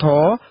អាជ្ញាធ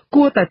រ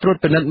គួរតែត្រួត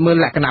ពិនិត្យមើល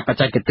លក្ខណៈបច្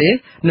ចេកទេស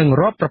និង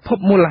រកប្រភព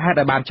មូលហេតុ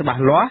ឲ្យបានច្បា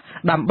ស់លាស់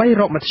ដើម្បី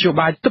រកមធ្យោ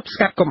បាយទប់ស្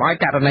កាត់កុំឲ្យ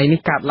ករណីនេះ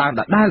កើតឡើង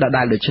ដ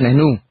ដែលដូចនេះ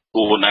នោះ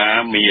គួរណា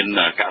មាន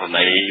ករ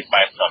ណី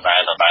បែបដ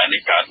ដែល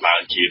នេះកើតឡើ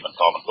ងជាបន្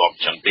តបន្ទាប់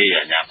ចឹងទេ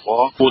អាជ្ញាធ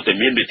រគួរតែ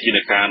មានវិធាន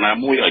ការណា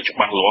មួយឲ្យច្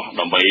បាស់លាស់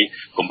ដើម្បី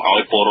កុំឲ្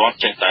យពលរដ្ឋ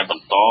ចេះតែប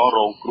ន្តរ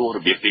ងគ្រោះរ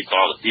បៀបនេះត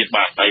ទៅទៀត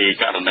បាទហើយ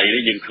ករណី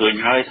នេះយើងឃើញ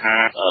ហើយថា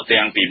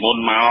ទាំងពីមុន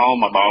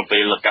មកដល់ពេ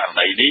លករ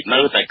ណីនេះនៅ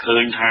តែឃើ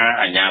ញថា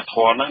អាជ្ញាធ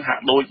រហ្នឹងហា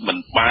ក់ដូចមិន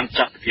បាន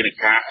ចាត់វិធាន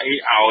ការអី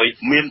ឲ្យ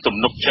មានទំ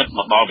នុកចិត្តម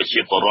កដល់ប្រជា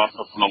ពលរដ្ឋ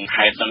ក្នុង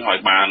ខេត្តហ្នឹងឲ្យ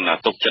បាន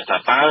ទុកចិត្តថា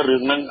តើរឿ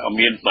ងហ្នឹង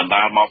មានបណ្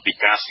ដាលមកពី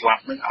ការស្លា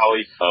ប់ហ្នឹងឲ្យ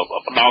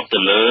ផ្ដោតទៅ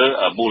លើ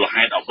មូល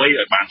ហេតុអ្វី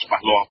ឲ្យបានច្បា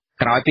ស់លាស់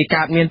ក្រោយពី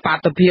កើតមានបា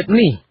តុភិប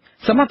នេះ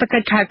សមត្ថកិ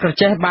ច្ចខេត្តក្រ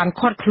ចេះបាន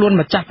ឃាត់ខ្លួន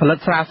ម្ចាស់ផលិត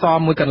ស្រាស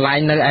មួយកន្លែង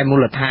នៅឯមូ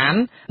លដ្ឋាន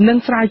និង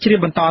ស្រាវជ្រាវ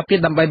បន្តទៀត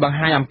ដើម្បីបង្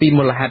ហាញអំពី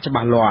មូលហេតុច្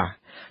បាស់លាស់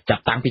ចា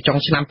ប់តាំងពីចុង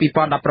ឆ្នាំ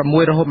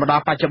2016រហូតមកដ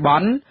ល់បច្ចុប្ប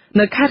ន្ន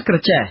នៅខេត្តក្រ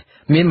ចេះ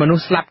មានមនុ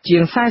ស្សស្លាប់ជា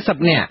ង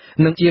40នាក់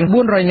និងជាង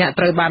400នាក់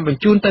ត្រូវបានប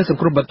ញ្ជូនទៅសង្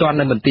គ្រោះបន្ទាន់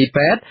នៅមន្ទីរ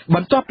ពេទ្យប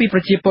ន្ទាប់ពីប្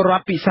រជាពលរ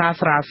ដ្ឋពិសា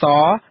ស្រាស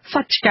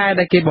សាច់ឆ្កែ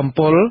ដែលគេបំ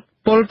ពុល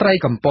ពុលត្រី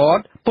កំពត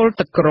ពុល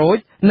ទឹកក្រូច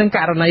និងក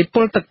រណី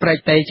ពុលទឹកព្រែក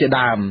តេជា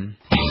ដើម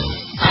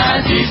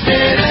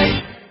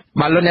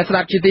បាទលោកអ្នកស្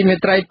ដាប់ជាទីមេ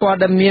ត្រីព័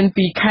ត៌មាន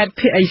ពីខេត្ត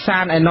ភៀកឦសា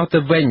នឯណោះទៅ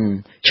វិញ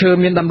ឈើ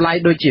មានតម្លៃ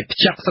ដូចជាផ្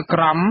ចឹកសក្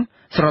រំ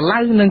ស្រឡៅ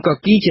និងក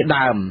គីជា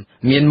ដើម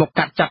មានមុខ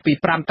កាត់ចាប់ពី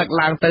5ទឹក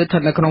ឡើងទៅស្ថិ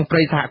តនៅក្នុងព្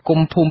រៃសហគម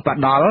ន៍ភូមិប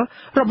ដល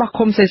របស់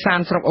ឃុំសេសាន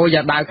ស្រុកអូ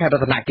យ៉ាដាវខេត្តរ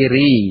តនគិ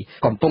រី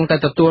កំពុងតែ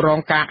ទទួលរ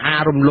ងការ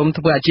រំលំ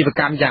ធ្វើអាជីវ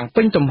កម្មយ៉ាង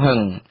ពេញទំហឹង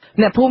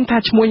អ្នកភូមិថា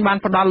ឈ្មួញបាន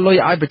ផ្ដល់លុយ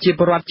ឲ្យប្រជា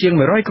ពលរដ្ឋជាង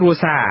100គ្រួ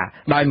សារ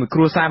ដោយមួយគ្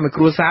រួ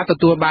សារទ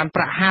ទួលបាន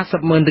ប្រាក់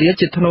50,000រៀល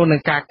ជាថ្នូរនឹ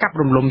ងការកាប់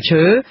រំលំ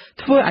ឈើ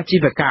ធ្វើអាជី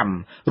វកម្ម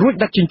រួច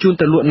ដឹកជញ្ជូន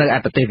ទៅលក់នៅឯ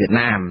ប្រទេសវៀត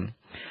ណាម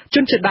ជ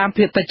នជាដើម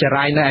ភាគតិចច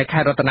រាយនៅឯខេ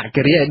ត្តរតន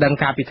គិរីឲ្យដឹង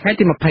កាលពីថ្ងៃ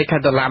ទី 20 ខែ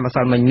តុលាម្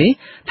សិលមិញនេះ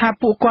ថា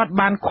ពួកគាត់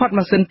បានឃាត់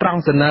ម៉ាស៊ីនត្រ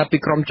ង់សនើពី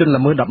ក្រុមជន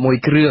ល្មើស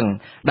11គ្រឿង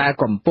ដែល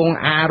កំពុង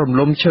រំ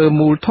លំឈើ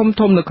មូលធំ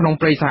នៅក្នុង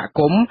ព្រៃសហ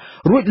គមន៍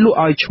រួចលក់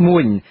ឲ្យឈ្មួ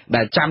ញ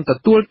ដែលចាំទ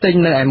ទួលទិញ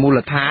នៅឯមូល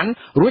ដ្ឋាន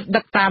រួច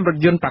ដឹកតាមរថ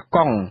យន្តប៉ា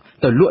កុង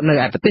ទៅលក់នៅ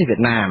ឯប្រទេសវៀត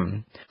ណាម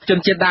ជន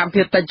ជាតិដើម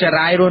ភាគតិចច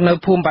រាយរស់នៅ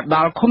ភូមិបដ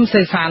លឃុំ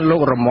សេសានលោ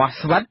ករមាស់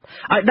ស្វិត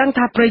ឲ្យដឹង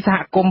ថាព្រៃសហ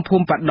គមន៍ភូ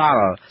មិបដល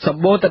ស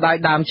ម្បូរទៅដោយ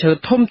ដើមឈើ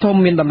ធំ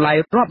មានតម្លៃ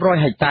រាប់រយ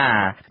ហិកតា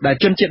ដែល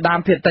ជនជាតិដើម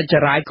ភាគតិចច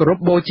រាយគោរព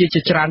បូជាជា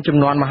ច្រើនជំ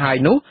នាន់មកហើយ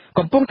នោះ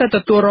កំពុងតែទ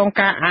ទួលរង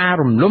ការ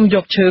រំលំយ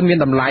កឈើមាន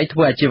តម្លៃធ្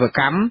វើអាជីវក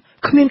ម្ម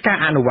គ្មានការ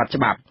អនុវត្ត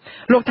ច្បាប់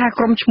លោកថា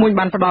ក្រុមឈ្មួញ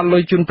បានផ្ដល់លុ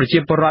យជូនប្រជា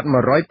ពលរដ្ឋ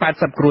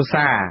180គ្រួ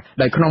សារ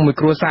ដោយក្នុងមួយ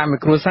គ្រួសា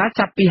រ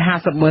ចាប់ពី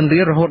50,000រៀ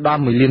លរហូតដ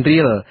ល់1លានរៀ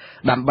ល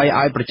ដើម្បី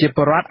ឲ្យប្រជាព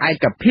លរដ្ឋឯ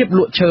កភាពល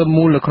ក់ឈើ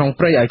មូលនៅក្នុង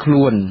ព្រៃឲ្យខ្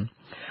លួន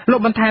លោក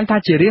បន្ថែមថា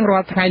ជារៀងរា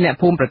ល់ថ្ងៃអ្នក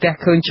ភូមិប្រទះ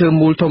ឃើញឈើ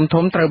មូល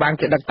ធំត្រូវបាន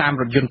គេដឹកតាម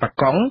រថយន្តប៉ា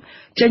កុង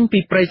ចេញពី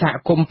ព្រៃសហ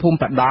គមន៍ភូមិ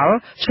បដល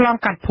ឆ្លង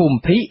កាត់ភូមិ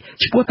ភិក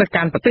ឆ្ពោះទៅ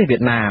កាន់ប្រទេសវៀ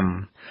តណាម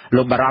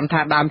លោកបារម្ភ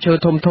ថាដើមឈើ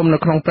ធំនៅ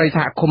ក្នុងព្រៃស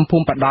ហគមន៍ភូ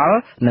មិបដល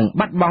នឹង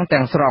បាត់បង់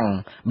ទាំងស្រុង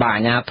បើអា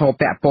ជ្ញាធរ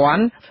ពាក់ព័ន្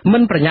ធមិ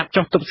នប្រញាប់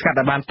ចុះទប់ស្កាត់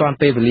ឲ្យបានទាន់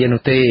ពេលវេលា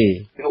នោះទេ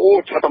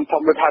ឈើ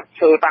ធំវាថា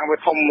ឈើតាំងពី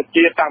ធំ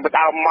ជាតាំងពី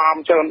ដើមមក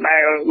ជើងដែ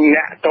ល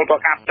អ្នកចូលទៅ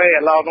កាប់ទេឥ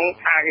ឡូវហ្នឹង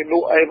ថាគេល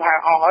ក់អីផា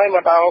អស់ហើយម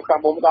កដល់កា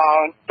ប់ដ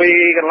ល់ពី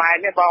កន្លែង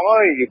នេះបង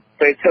អើយ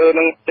ពេលឈើ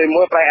នឹងទៅ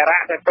មើលប្រៃអ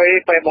រៈទៅ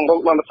ពេលបង្រោគ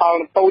ដល់ផល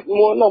តូច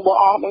មួយនោះបើ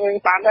អស់ហ្នឹង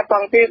បានតែត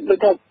ង់ទៀតដូច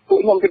ថា ពួក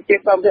ខ្ញុំទៅទៀត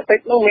ដល់ទៅតិច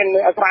នោះមាន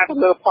អាស្រ័យទៅ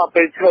លើផល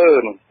ពេលឈើ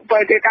ពេ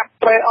លគេកាប់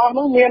ព្រៃអស់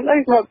នោះមានអី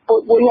ពួក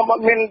ខ្ញុំអ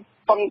ត់មាន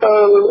ប៉ុន្តែ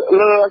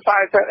លើអាស្រ័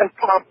យទៅ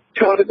ផល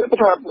ឈើទៅព្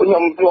រោះពួកខ្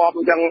ញុំធ្លាប់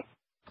អញ្ចឹង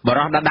ប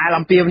រិះដដែល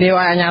អំពាវនាវ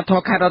ឲ្យអាជ្ញាធរ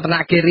ខេត្តរតន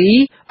គិរី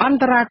អន្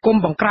តរាគម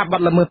ន៍បង្ក្រាបប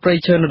ទល្មើសព្រៃ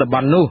ឈើនៅតំប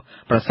ន់នោះ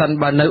ប្រសិន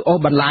បើនៅអូស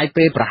បន្លាយ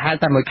ពេលប្រហែល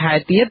តែ1ខែ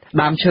ទៀត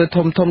ដើមឈើ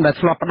ធំៗដែល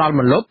ធ្លាប់ផ្ដល់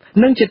ម្លប់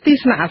និងជាទី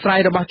ស្នាក់អាស្រ័យ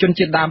របស់ជន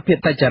ជាតិដើមភាគ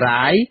តិចច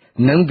រាយ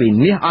និងវិ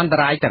នាសអន្ត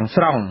រាយទាំង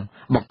ស្រុង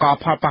បង្ក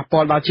ផលប៉ះពា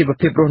ល់ដល់ជីវ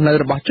ភាពរស់នៅ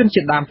របស់ជន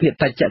ជាតិដើមភាគ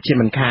តិចជា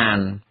មិនខាន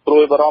ព្រួ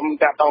យបារម្ភ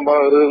តាក់ទងទៅ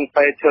រឿងព្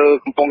រៃឈើ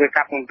កំពុងគេ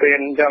កាប់កំព្រាន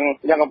អញ្ចឹង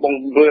កំពុង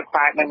រឿខ្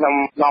លាចនឹងខ្ញុំ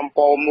នាំ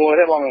ពោមួយ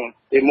ទេបង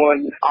ទីមួយ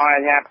ឲ្យអា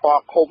ជ្ញាធរ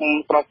ឃុំ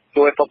ស្រុក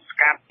ជួយទប់ស្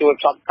កាត់ជួយ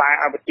ផ្សព្វផ្សាយ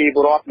ឲ្យប្រជាព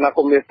លរដ្ឋនៅ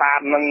គុំនេសាទ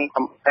និង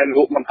តែ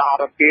លោកបន្ត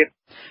ទៅទៀត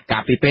កា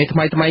លពីពេលថ្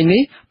មី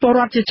នេះពលរ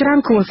ដ្ឋជាច្រើន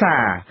គ្រួសា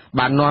រ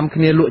បាននាំ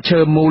គ្នាលក់ឈើ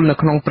មូលនៅ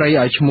ក្នុងព្រៃ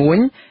ឲ្យឈ្មួញ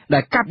ដែ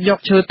លកាប់យក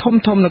ឈើធំ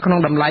ៗនៅក្នុង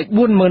តម្លៃ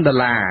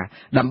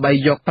$40,000ដើម្បី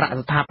យកប្រាក់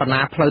ស្ថាបនា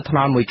ផ្លូវថ្ន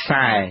ល់មួយខ្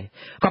សែ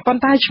ក៏ប៉ុ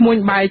ន្តែឈ្មួញ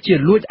បែរជា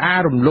លួច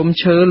រំលំ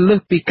ឈើលើស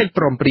ពីកិច្ច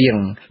ព្រមព្រៀង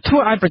ធ្វើ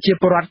ឲ្យប្រជា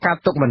ពលរដ្ឋកើត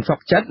ទុក្ខមិនសុខ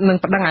ចិត្តនិង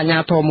ប្តឹងអាជ្ញា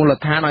ធរមូល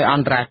ដ្ឋានឲ្យអ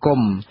ន្តរាគម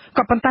ន៍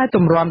ក៏ប៉ុន្តែទ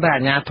ម្រាំតែ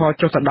អាជ្ញាធរ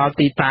ចុះទៅដល់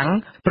ទីតាំង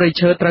ព្រៃ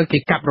ឈើត្រូវគេ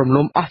កាប់រំ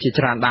លំអស់ជា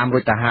ច្រើនដើមរួ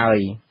ចទៅហើយ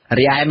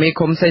រីឯមេ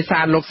ឃុំសេ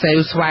សានលោកសេវ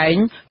ស្វែង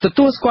ទ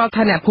ទួលស្គាល់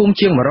ថាអ្នកភូមិ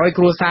ជាង100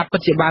គ្រួសារពិ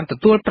តជាបានទ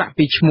ទួលប្រាក់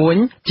ពីឈ្មួញ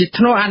ជា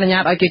ថ្នូរអនុញ្ញា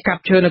តឲ្យគេកា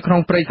ប់ឈើនៅក្នុ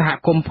ងព្រៃសហ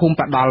គមន៍ភូមិ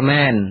បដល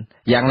មែន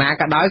យ៉ាងណា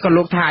ក៏ដោយក៏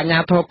លោកថាអាជ្ញា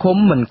ធរឃុំ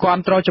មិនគាំ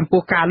ទ្រចំ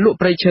ពោះការលក់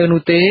ព្រៃឈើ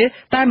នោះទេ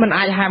តែមិន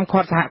អាចហាម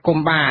ឃាត់សហគម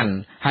ន៍បាន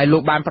ហើយលោ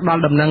កបានផ្ដ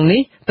ល់ដំណឹង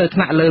នេះទៅថ្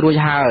នាក់លើរួច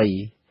ហើយ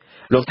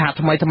លោកថា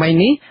ថ្មី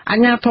នេះអា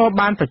ជ្ញាធរ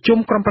បានប្រជុំ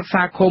ក្រុមប្រឹក្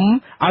សាឃុំ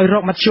ឲ្យរ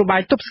កមធ្យោបា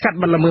យទប់ស្កាត់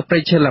បទល្មើសព្រៃ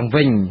ឈើឡើង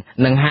វិញ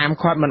និងហាម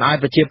ឃាត់មិនឲ្យ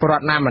ប្រជាពលរ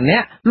ដ្ឋណាម្នា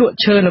ក់លក់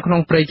ឈើនៅក្នុ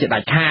ងព្រៃជាដា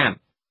ច់ខាត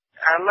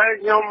ឥឡូវ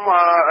ខ្ញុំ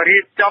រៀ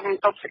បចំ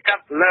ទប់ស្កា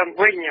ត់ឡើង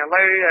វិញឥ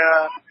ឡូវ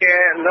គេ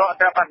លក់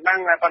តែប៉ុណ្ណឹង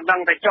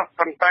តែចុះ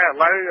ប៉ុន្តែឥ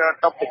ឡូវ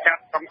ទប់ស្កា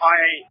ត់កុំឲ្យ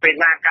ពេល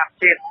ណាកាប់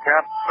ទៀតครั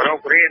บរ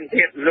ករៀន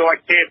ទៀតលួច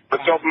ទៀតប្រ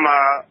ជុំ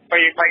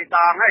2-3 ដ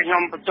ងហើយខ្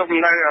ញុំប្រជុំ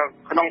នៅ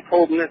ក្នុងភូ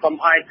មិនេះកុំ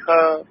ឲ្យធ្វើ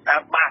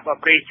បាស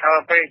ព្រៃឈើ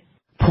ពេក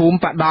ភូមិ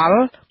បដល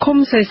ឃុំ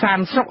សេសាន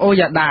ស្រុកអូ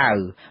យ៉ាដាវ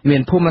មា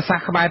នភូមិសាស្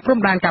ត្រក្បែរព្រំ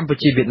ដែនកម្ពុ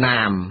ជាវៀត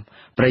ណាម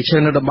ព្រៃឈើ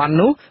នៅតំបន់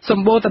នោះស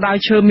ម្បូរទៅដោយ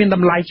ឈើមានត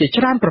ម្លៃជា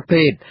ច្រើនប្រ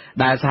ភេទ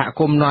ដែលសហ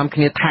គមន៍នាំគ្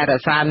នាថែរ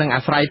ក្សានិង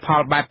អាស្រ័យផ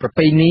លបែបប្រ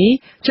ពៃណី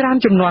ច្រើន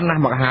ជំនាន់ណា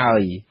ស់មកហើ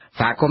យ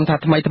សហគមន៍ថា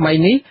ថ្មី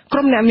នេះក្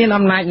រុមអ្នកមាន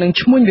អំណាចនិង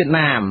ឈ្មួញវៀត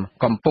ណាម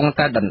កំពុង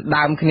តែដណ្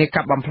ដើមគ្នា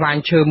កាប់បំផ្លាញ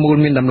ឈើមូល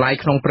មានតម្លៃ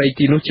ក្នុងព្រៃ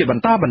ទីនោះជាប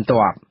ន្តបន្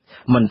ទាប់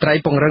មន្ត្រី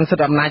ពង្រឹងសិទ្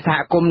ធិអំណាចសហ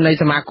គមន៍នៃ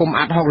សមាគម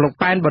អាត់ហុកលោក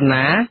ប៉ែនប៊ុន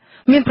ណា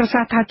មានប្រសា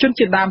សន៍ថាជន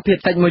ជាតិដើមភាគ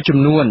តិចមួយចំ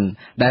នួន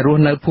ដែលរ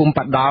ស់នៅភូមិ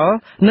បដល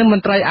និងម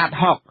ន្ត្រីអាត់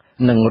ហុក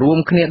នឹងរួម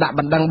គ្នាដាក់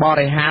បណ្ដឹងប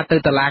រិហារទៅ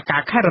តុលាកា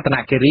រខេត្តរតន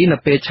គិរីនៅ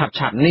ពេលឆា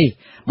ប់នេះ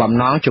បំ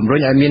ណងជំរុញ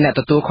ឲ្យមានអ្នក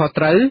ទទួលខុស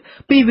ត្រូវ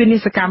ពីវិនិ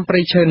ស្សកម្មព្រៃ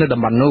ឈើនៅតំ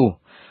បន់នោះ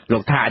លោ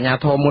កថាអាជ្ញា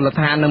ធរមូលដ្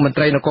ឋាននិងមន្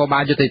ត្រីនគរបា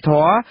លយុតិធ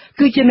ម៌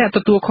គឺជាអ្នកទ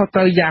ទួលខុសត្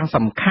រូវយ៉ាង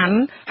សំខាន់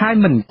ហើយ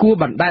មិនគួរ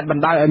បណ្តែតប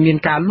ណ្តោយឲ្យមាន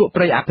ការលក់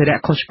ព្រៃអភិរក្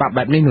សខុសច្បាប់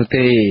បែបនេះនោះ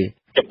ទេ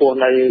ចំពោះ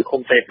នៅ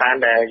ឃុំសេសាន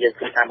ដែលយើង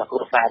ឃើញថាគ្រួ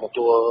សារទ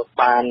ទួល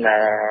បាន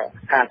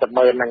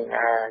50,000នឹង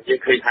យើង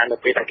ឃើញថានៅ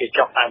ពេលដែលគេ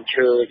ចុះតាម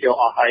ឈើយក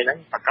អស់ហើយហ្នឹង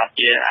ប្រកាស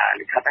ជា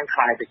លិខិតហ្នឹងខ្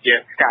លាយទៅជា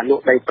ការល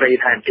ក់ដីព្រៃ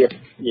ថែមទៀត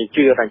យើង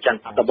ជឿថាអញ្ចឹង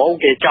ដំបូង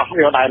គេចុះ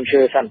យកដើមឈើ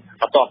សិន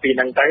បន្ទាប់ពី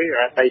ហ្នឹងទៅ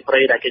ដីព្រៃ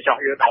ដែលគេចុះ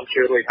យកដើម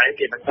ឈើរួចហើយ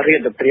គេនឹងរៀន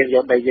ទៅព្រៀងយ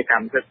កដីជាក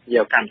ម្មសិទ្ធិយ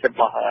កកម្មសិទ្ធិរ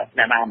បស់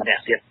អ្នកណាម្នា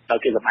ក់ទៀតដ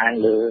ល់គេសម្អាង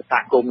លើស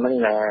ហគមន៍ហ្នឹង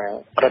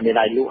ប្រតិ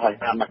ដៃលក់ហើយ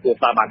តាមគ្រួ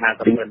សារបាន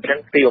50,000អញ្ចឹង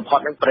ទីបំផុត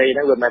ហ្នឹងព្រៃហ្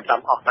នឹងវាមិនតា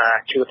មអស់ថា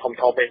ឈើធំ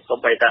ទេសូ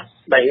ម្បីតែ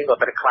ដីក៏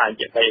ត្រូវខ្លាយ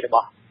ជាដីរប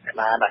ស់អ្នក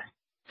ណាដែរ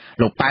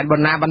លោកប៉ែនប៊ុ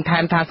នណាបន្ថែ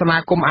មថាសមា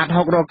គមអាត់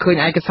ហុករកឃើញ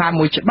ឯកសារ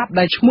មួយច្បាប់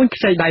ដែលឈ្មោះ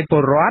ខ្ចីដៃព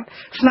លរដ្ឋ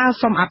ស្នើ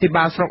សុំអភិ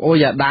បាលស្រុកអូ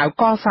យ៉ាដាវ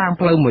កសាង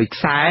ផ្លូវមួយ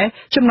ខ្សែ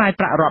ចំណាយ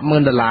ប្រាក់រាប់ម៉ឺ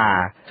នដុល្លារ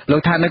លោ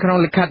កថានៅក្នុង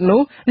លិខិត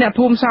នោះអ្នក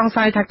ភូមិសង្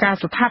ស័យថាការ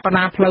ស្ថាប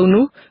នាផ្លូវ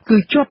នោះគឺ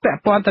ជាប់ពា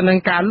ក់ព័ន្ធទៅនឹង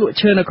ការលក់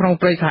ឈើនៅក្នុង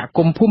ព្រៃសហគ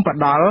មន៍ភូមិប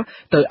ដល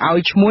ទៅឲ្យ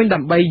ឈ្មួញដើ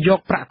ម្បីយក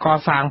ប្រាក់ក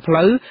សាងផ្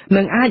លូវ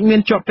និងអាចមាន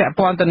ជាប់ពាក់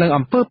ព័ន្ធទៅនឹង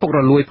អំពើពុករ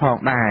លួយផង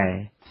ដែរ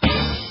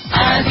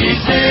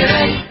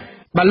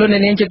បាទលោកអ្ន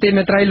កនាងជាទី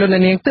មេត្រីលោកអ្ន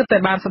កនាងទើបតែ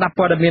បានស្ដាប់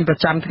ព័ត៌មានប្រ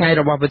ចាំថ្ងៃ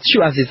របស់វិទ្យុ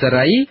អាស៊ីសេ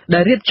រីដែ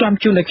លរៀបចំ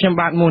ជូនដោយខ្ញុំ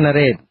បាទមុនណា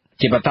រ៉េត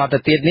ជាបន្តទៅ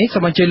ទៀតនេះសូ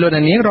មអញ្ជើញលោកអ្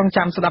នកនាងរង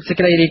ចាំស្ដាប់សេច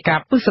ក្តីរាយការ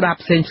ណ៍ពិស្ដារ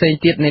ផ្សេង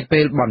ទៀតនៅពេ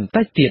លបន្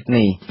តិចទៀត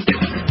នេះ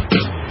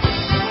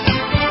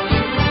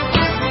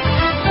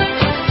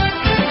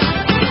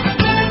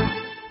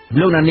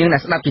លោកអ្នកនាងអ្ន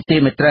កស្ដាប់ជាទី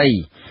មេត្រី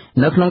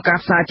នៅក្នុងការ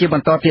ផ្សាយជាប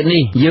ន្តទៀត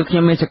នេះយើងខ្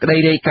ញុំមានសេចក្តី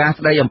រាយការណ៍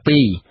ស្ដីអំពី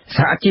ស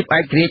ហជីពឯ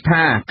ករាជ្យ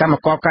ថាកម្ម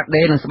ករកាត់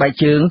ដេរនិងស្បែក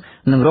ជើង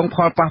នឹងរងផ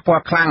លប៉ះពា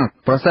ល់ខ្លាំង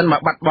ប្រសិនបើ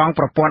បាត់បង់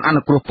ប្រព័ន្ធអ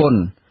នុគ្រោះពន្ធ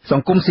ស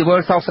ង្គមស៊ីវិល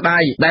សោកស្ដា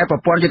យដែលប្រ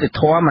ព័ន្ធយុតិធ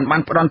ធម៌មិនបា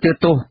នផ្ដន់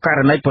ទោសករ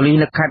ណីប៉ូលីស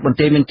នៅខេត្តបន្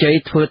ទាយមានជ័យ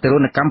ធ្វើទរ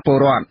ណកម្មពល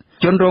រដ្ឋ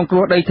ជនរងគ្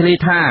រោះដីធ្លី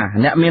ថា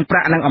អ្នកមានប្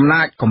រាក់និងអំ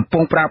ណាចកំពុ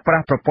ងប្រើប្រា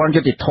ស់ប្រព័ន្ធ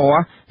យុតិធធម៌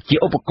ជា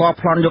ឧបករណ៍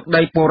ប្លន់យក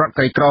ដីពលរដ្ឋ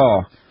ក្រីក្រ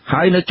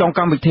ហើយនៅចុងក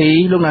ម្មវិធី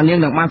លោកអ្នកនាង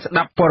នឹងបានស្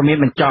ដាប់ព័ត៌មាន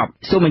បញ្ចប់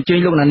សូមអញ្ជើញ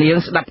លោកអ្នកនាង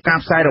ស្ដាប់ការ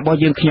ផ្សាយរបស់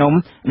យើងខ្ញុំ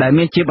ដែល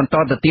មានជាបន្ត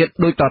ទៅទៀត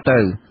ដូចតទៅ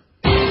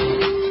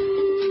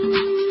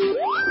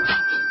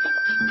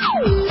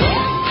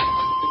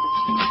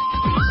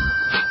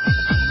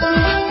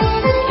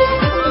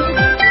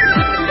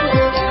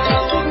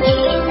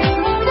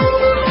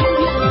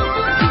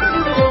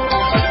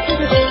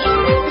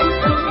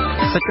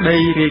ក្តី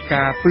រាយ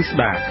ការណ៍ពិស្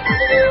ដារ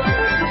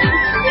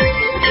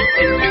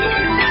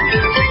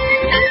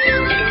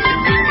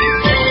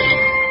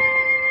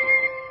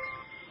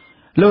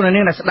លោកអ្នក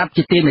នាងដែលស្ដាប់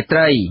ជាទីមេត្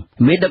រី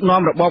មេដឹក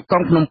នាំរបបក្រុ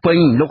ងភ្នំពេញ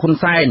លោកហ៊ុន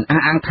សែនអះ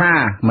អាងថា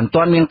មិន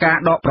ទាន់មានការ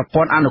ដកប្រ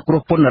ព័ន្ធអនុគ្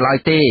រោះពន្ធនៅឡើយ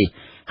ទេ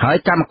ហើយ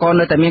កម្មករ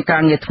នៅតែមានកា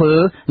រងារធ្វើ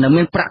និង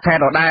មានប្រាក់ខែ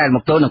ដដែលម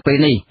កទល់នឹងពេល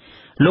នេះ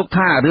លោក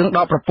ថារឿងដ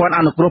កប្រព័ន្ធ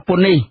អនុគ្រោះពន្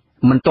ធនេះ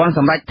មិនទាន់ស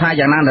ម្រេចថា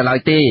យ៉ាងណានៅឡើយ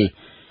ទេ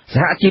ស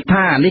ហជីព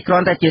ថានេះគ្រា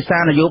ន់តែជាសា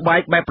រនយោបាយ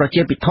បែបប្រ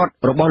ជាពិធដ្ឋ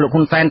របស់លោក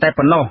ហ៊ុនសែនតែ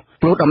ប៉ុណ្ណោះ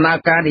ព្រោះដំណើរ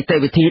ការនីតិ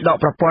វិធីដក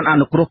ប្រព័ន្ធអ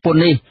នុគ្រោះពន្ធ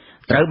នេះ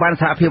ត្រូវបាន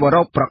សហភាពអឺ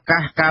រ៉ុបប្រកា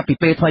សកាលពី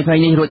ពេលថ្មី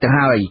ៗនេះរួចទៅ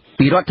ហើយ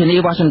ពីរដ្ឋធានី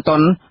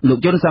Washington លោក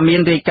យុនសាមៀន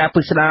រាយការណ៍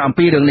ពិស្ដារអំ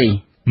ពីរឿងនេះ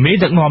មេ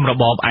ដឹកនាំរ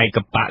បបឯក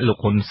បកលោក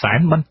ហ៊ុនសែន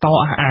បន្ត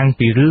អះអាង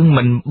ពីរឿង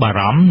មិនបា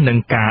រម្ភនឹង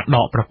ការដ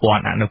កប្រព័ន្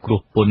ធអនុគ្រោះ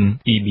ពន្ធ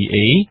EBA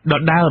ដ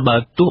ដែលបើ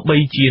ទោះបី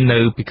ជានៅ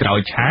ពីក្រោយ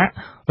ឆាក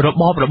រ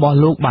បបរបស់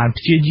លោកបាន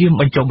ព្យាយាម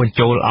បញ្ចុះបញ្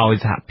ចូលឲ្យ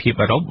សហភាព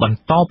អឺរ៉ុបបន្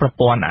តប្រ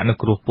ព័ន្ធអនុ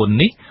គ្រោះពន្ធ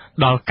នេះ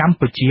ដល់កម្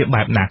ពុជា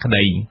បែបណាក្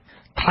តី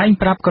ថ្លែង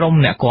ប្រាប់ក្រុម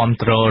អ្នកគាំ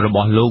ទ្ររប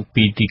ស់លោក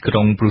ពីទីក្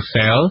រុងប្រូ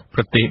សែលប្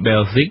រទេសបែ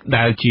លហ្សិក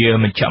ដែលជា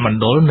មជ្ឈមណ្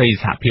ឌលនៃ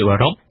សហភាពអឺ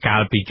រ៉ុបកា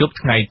លពីយប់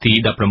ថ្ងៃទី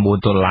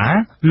19ដុល្លារ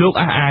លោក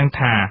អះអាង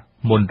ថា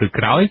មុនឬ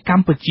ក្រោយក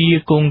ម្ពុជា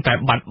គង់តែ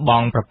បាត់ប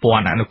ង់ប្រព័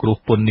ន្ធអនុគ្រោះ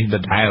ពន្ធនេះដ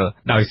ដែល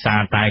ដោយសារ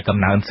តែកំ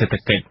ណើនសេដ្ឋ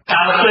កិច្ច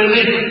កាលពេល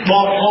នេះប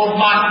ងប្អូន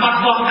បានបាត់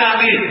បង់ការ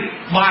ងារ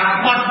បាន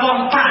បាត់ប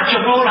ង់ប្រាក់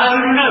ចំណូលហើយ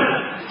នៅ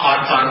អ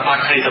ត់បានបា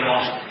ត់អីទាំងអ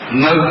ស់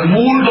នៅ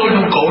មូលដោយន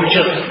គរ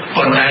ចិត្ត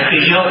ប៉ុន្តែគេ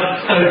យក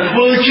ទៅធ្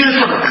វើជា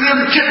សង្គ្រាម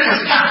ចិត្ត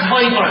សាស្ត្រໄວ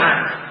ប្រហារ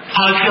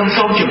ហើយខ្ញុំ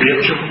សូមជម្រាប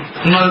ជូន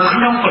នៅក្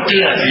នុងប្រទេស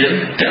អាស៊ាន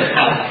ទាំងអ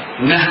ស់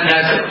ណាស់ដែ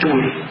លទទួល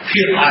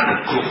ភាពអនុ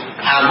គ្រោះ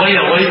អ្វី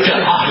ទាំ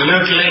ងអស់លើ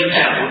កលែង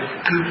តែ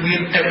គឺមា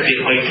នតែប្រទេស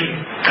អ្វីទេ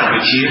កម្ពុ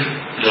ជា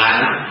ឡាវ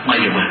ម៉ា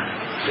យ៉ាម៉ា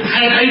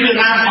ហេតុអីវៀត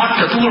ណាមអត់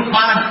ទទួល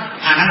បាន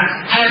អាហ្នឹង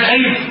ហេតុអី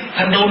ឥ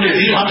ណ្ឌូនេ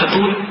ស៊ីអត់ទ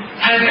ទួល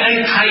ហេតុអី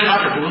ថៃអ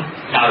ត់ទទួល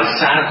ដោយ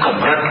សារក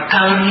ម្រិត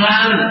កើន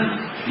ឡើង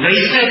នៃ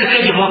សេដ្ឋកិ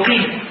ច្ចរបស់គេ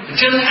អញ្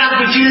ចឹងកម្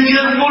ពុជា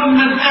យើងមុន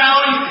នឹងក្រោ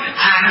យ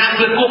អាហ្នឹង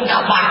វាគង់តែ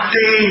បាត់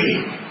ទេ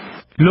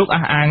លោក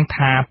អះអាង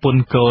ថាព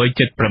ន្ធគយ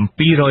ជិត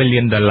$700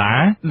 លាន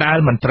ដែល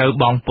មិនត្រូវ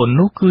បង់ពន្ធ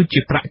នោះគឺជា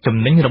ប្រាក់ចំ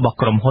ណេញរបស់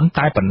ក្រុមហ៊ុន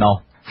តែប៉ុណ្ណោះ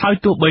ហើយ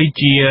ទោះបី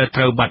ជា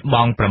ត្រូវបាត់ប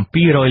ង់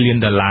$700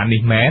 លាន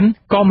នេះមែន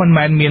ក៏មិន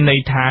មែនមានន័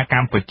យថាក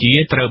ម្ពុជា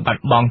ត្រូវបា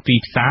ត់បង់ទី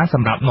ផ្សារស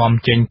ម្រាប់នាំ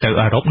ចេញទៅ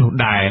អឺរ៉ុបនោះ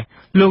ដែរ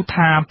លោក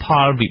ថាផ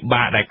លវិ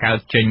បាកដែលកើត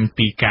ចេញ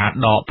ពីការ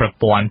ដកប្រ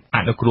ព័ន្ធអ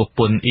នុគ្រោះព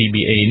ន្ធ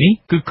EBA នេះ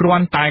គឺគ្រា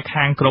ន់តែ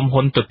ខាងក្រុម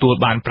ហ៊ុនទទួល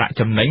បានប្រាក់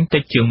ចំណេញតិ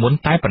ចជាងមុន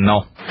តែប៉ុណ្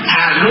ណោះ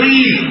អាលុយ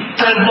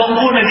ត្រូវបង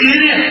ប្អូននេះ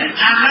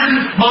អាហ្នឹង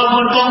បើ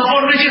មិនបងប្អូ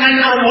ននេះជាក្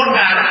រុមហ៊ុន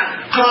ដែរ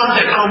គ្រាន់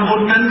តែក្រុមហ៊ុ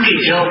នហ្នឹងគេ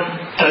យក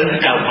ទៅ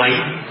ដើម្បី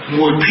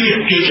មួយភាគ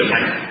គេចំណេ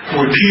ញ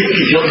មួយភាគ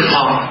គេយក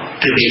ទៅ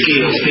ទៅគេ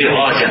ឧទាហ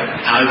រណ៍ចា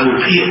ហើយមួយ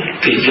ភាគ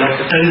គេយក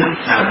ទៅ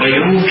ដើម្បី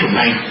រួមចំ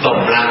ណែកដ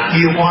ល់ឡើង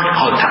វាវត្ត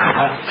ឲ្យថារប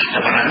ស់តែ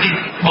ប៉ុណ្ណឹងនេះ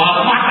បើ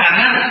បាត់អាហ្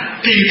នឹង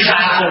ទីផ្សា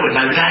រក៏មិន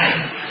នៅដែរ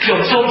ខ្ញុំ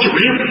សូមជម្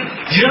រាប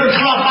យើង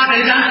ធ្លាប់បាត់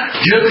អីដែរ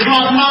យើងធ្លា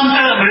ប់នាំ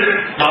ទៅអាមេរិក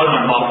ដោយមិ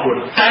នបងប្អូន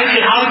តែគេ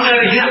ឲ្យទៅ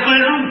រយៈពេល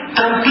នោះ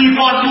តាំងពី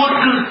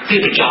2004គឺទី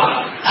បញ្ចប់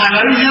ឥ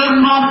ឡូវយើង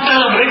នាំទៅ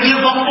អាមេរិកយើង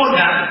បងប្អូន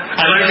ណា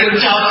ឥឡូវយើង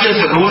ចោទជា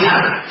សរួលថា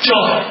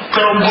ចុះ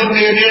ក្រុមហ៊ុន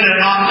នានាដែល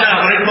នាំទៅអា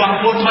មេរិកបង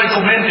ប្អូនមិនខ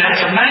មមិនតែ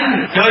ចំណេញ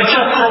ដោយ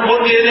ចុះក្រុមហ៊ុ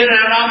ននានា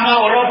ដែលនាំមក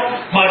អឺរ៉ុប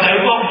បើត្រូវ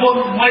បងប្អូន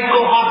មិន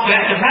ក៏អត់ប្រា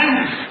ក់ចំណេញ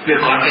វា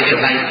គាត់តែចំ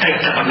ណេញតិច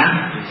តែប៉ុណ្ណា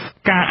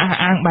ការអះ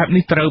អាងបែប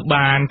នេះត្រូវ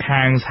បាន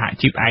ខាងសហ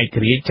ជីពឯក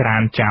រាជ្យច្រា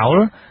នចោល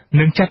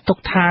និងចាត់ទុក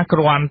ថាគ្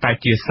រាន់តែ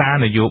ជាសារ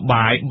នយោ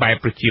បាយបែប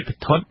ប្រជាពិ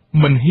ធដ្ឋ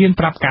មិនហ៊ាន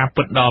ប្រាប់ការ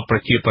ពិតដល់ប្រ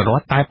ជាពលរ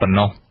ដ្ឋតែប៉ុណ្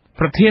ណោះ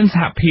ប្រធានស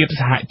ហភាព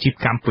សហជីព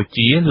កម្ពុ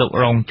ជាលោក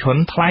រងឈុន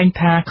ថ្លែង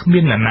ថាគ្មា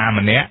ននរណា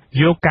ម្នាក់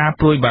យកការ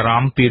ព្រួយបារ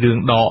ម្ភពីរឿង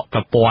ដកប្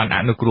រព័ន្ធអ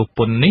នុគ្រោះព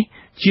ន្ធនេះ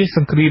ជាស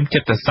ង្គ្រាមចិ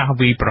ត្តសាស្ត្រ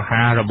វាយប្រ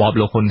ហាររបប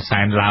លោកហ៊ុន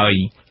សែនឡើយ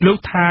លោក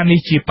ថានេះ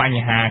ជាប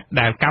ញ្ហា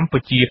ដែលកម្ពុ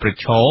ជាប្រ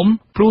ឈម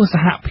ព្រោះស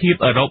ហភាព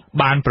អឺរ៉ុប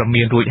បានប្រ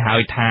មានរួចហើ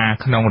យថា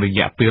ក្នុងរ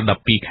យៈពេល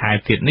12ខែ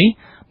ទៀតនេះ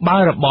បើ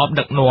របប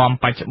ដឹកនាំ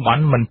បច្ចុប្ប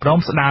ន្នមិនព្រម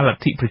ស្ដារល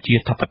ទ្ធិប្រជា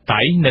ធិបតេ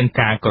យ្យនិង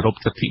ការគោរព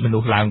សិទ្ធិមនុ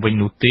ស្សឡើងវិញ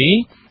នោះទេ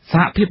ស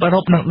ហភាពអឺ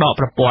រ៉ុបនឹងដក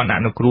ប្រព័ន្ធអ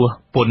នុគ្រោះ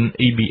ពន្ធ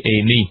EBA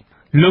នេះ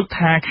លោក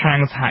ថាខាង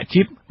សហ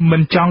ជីពមិ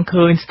នចង់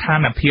ឃើញស្ថា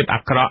នភាពអា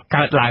ក្រក់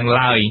កើតឡើង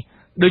ឡើយ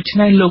ដូច្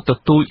នេះលោកទ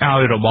ទូចឲ្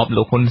យរបប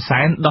លោកហ៊ុន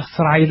សែនដោះ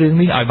ស្រាយរឿង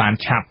នេះឲ្យបាន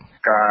ឆាប់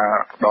ការ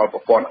ដល់ប្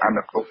រព័ន្ធអ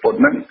នុគ្រោះពន្ធ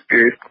ហ្នឹង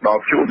គេដ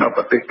ល់ជូនដល់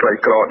ប្រទេសក្រី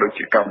ក្រដូច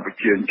ជាកម្ពុ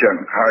ជាអញ្ចឹង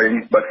ហើយ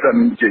បើសិន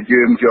ជា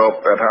យើងយក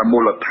ថាមូ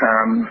លដ្ឋា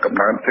នកំ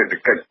ណើនសេដ្ឋ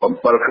កិច្ច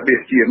7ក្បៀស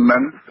ជាងហ្នឹ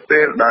ង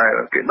ពេលដែល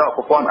គេដក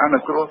ប្រព័ន្ធអនុ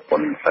គ្រោះព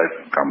ន្ធទៅ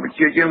កម្ពុ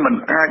ជាយើងមិន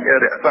អាច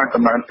រក្សា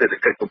កំណើនសេដ្ឋ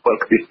កិច្ច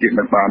7ក្បៀសជាង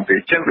នឹងបានទេ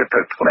អញ្ចឹងវាត្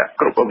រូវធ្លាក់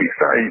គ្រប់វិ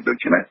ស័យដូ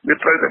ច្នេះវា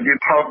ត្រូវតែមាន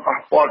ផលប៉ះ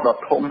ពាល់ដ៏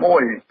ធំមួ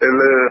យទៅ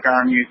លើកា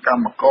រងារក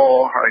ម្មករ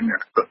ហើយអ្ន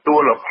កទទួ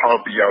លផល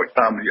ប្រយោជន៍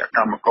តាមរយៈក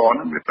ម្មករហ្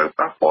នឹងវាត្រូវ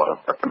ប៉ះពាល់ដ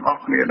ល់ទាំងអ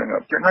ស់គ្នាហ្នឹងអ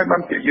ញ្ចឹងហើយបា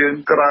នជាយើង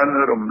ក្រើន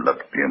រំលឹក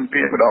ពី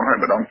ម្ដងហើយ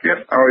ម្ដងទៀត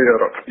ឲ្យ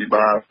រដ្ឋាភិ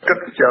បាលគិត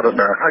ពិចារ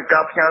ណាហើយកា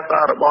រផ្ញើសា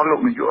ររបស់លោ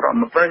កនាយករដ្ឋ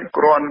មន្ត្រី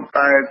គ្រាន់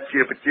តែជា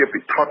ប្រជាពិ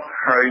ធដ្ឋ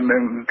ហើយនឹ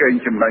ងកេង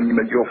ចំណេញ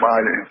នយោបាយ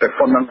តែ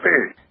ប៉ុណ្្នឹងទេ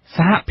ស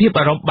ហភាព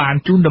អឺរ៉ុបបាន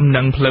ជូនដំ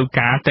ណឹងផ្លូវ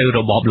ការទៅរ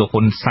បបលោក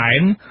ហ៊ុនសែ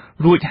ន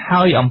រួច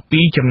ហើយអំ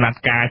ពីចំណាត់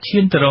ការឈា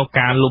នទៅរក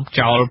ការលុប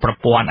ចោលប្រ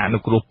ព័ន្ធអនុ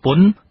គ្រោះព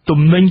ន្ធ ទំ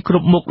និញគ្រ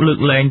ប់មុខលើក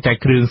លែងតែ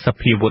គ្រឿងស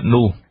ព្វាវុធ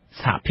នោះ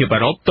សហភាពអឺ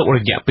រ៉ុបទុករ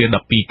យៈពេល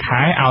12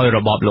ខែឲ្យរ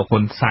បបលោកហ៊ុ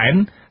នសែន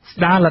ស្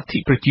ដារលទ្ធិ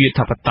ប្រជា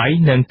ធិបតេយ្យ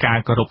និងការ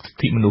គោរពសិទ្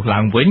ធិមនុស្សឡើ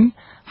ងវិញ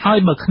ហើយ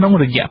បើក្នុង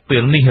រយៈពេ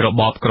លនេះរ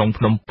បបក្រុង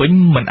ភ្នំពេញ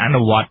មិនអ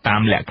នុវត្តតា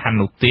មលក្ខខណ្ឌ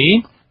នោះទេ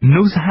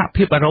នោះសហ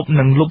ភាពអឺរ៉ុប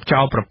នឹងលុបចោ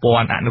លប្រព័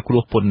ន្ធអនុគ្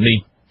រោះពន្ធនេះ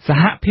ស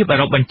ហភាពអឺ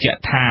រ៉ុបបញ្ជាក់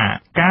ថា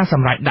ការស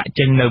ម្រេចដាក់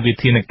ចេញនូវវិ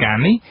ធានការ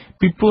នេះ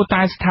ពីព្រោះ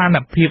តែស្ថាន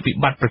ភាពវិ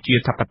បត្តិប្រជា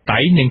ធិបតេ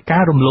យ្យនិងកា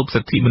ររំលោភសិ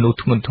ទ្ធិមនុស្ស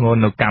ធ្ងន់ធ្ងរ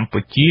នៅកម្ពុ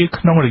ជា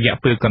ក្នុងរយៈ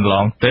ពេលកន្ល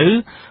ងទៅ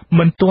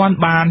មិនទាន់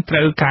បានត្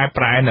រូវកែ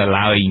ប្រែនៅ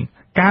ឡើយ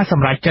ការស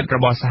ម្រេចចិត្តរ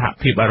បស់សហ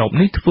ភាពអឺរ៉ុប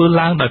នេះធ្វើ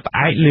ឡើងដោយផ្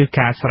អែកលើ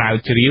ការស្រាវ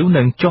ជ្រាវ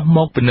និងចុះម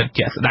កពិនិត្យ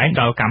ជាក់ស្ដែង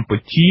ដល់កម្ពុ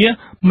ជា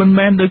មិន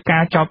មែនដោយកា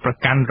រចោទប្រ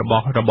កាន់រប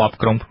ស់របប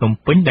ក្រុងភ្នំ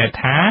ពេញដែល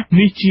ថា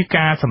នេះជា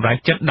ការសម្រេច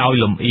ចិត្តដោយ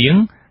លំអៀង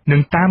និ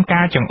ងតាម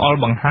ការចង្អុល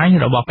បង្ហាញ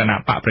របស់គណៈ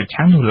បកប្រ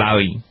ឆាំងនោះឡើ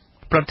យ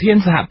ប្រធាន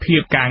សហភាព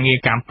ការងារ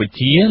កម្ពុ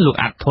ជាលោក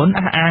អាត់ធុន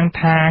អះអាង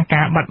ថា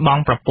ការបាត់ប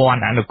ង់ប្រព័ន្ធ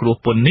អនុគ្រោះ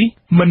ពន្ធនេះ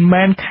មិន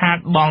មែនខាត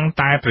បង់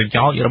តែប្រ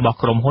យោជន៍របស់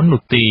ក្រុមហ៊ុន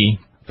នោះទេ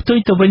ផ្ទុយ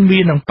ទៅវិញវា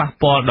នឹងប៉ះ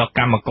ពាល់ដល់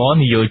កម្មករ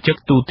និយោជិក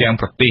ទូទាំង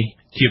ប្រទេស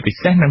ជាពិ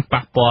សេសនឹង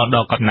ប៉ះពាល់ដ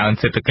ល់កំណើន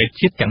សេដ្ឋកិច្ច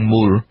ជាតិទាំង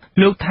មូល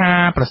លោកថា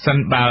ប្រសិន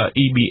បើ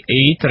EBA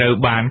ត្រូវ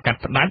បានកាត់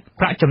ផ្តាច់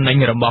ប្រាក់ចំណេញ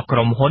របស់ក្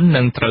រុមហ៊ុន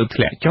នឹងត្រូវ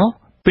ធ្លាក់ចុះ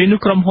ពេលនោះ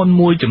ក្រុមហ៊ុន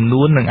មួយចំ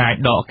នួននឹងអាច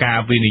ដកការ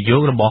វិនិយោ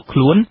គរបស់ខ្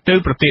លួនទៅ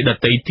ប្រទេសដ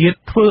ទៃទៀត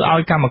ធ្វើឲ្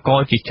យកម្មករ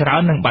ជាច្រើ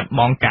ននឹងបាត់ប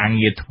ង់ការ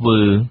ងារធ្វើ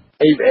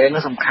EBA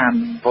នោះសំខាន់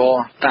ព្រោះ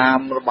តាម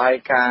របាយ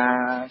ការ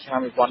ណ៍ឆ្នាំ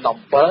2017ថា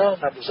បើ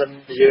សិន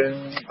យើង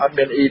អត់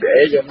មាន EBA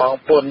យើងបង់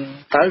ពន្ធ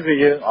ទៅគឺ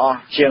យើងអស់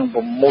ជាង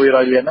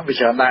600លានហ្នឹងវា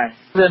ច្រើនដែរ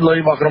វាលុយ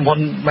របស់ក្រុមហ៊ុន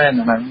មែន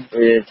ហ្នឹង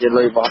វាជា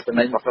លុយរបស់ចំ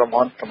ណេញរបស់ក្រុម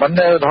ហ៊ុនក៏ប៉ុន្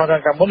តែឧទាហរ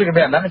ណ៍កម្មមុនគឺ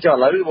មានអាហ្នឹងចុះឥ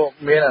ឡូវ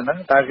មានអាហ្នឹង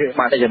តែគឺ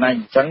បានចំណេញ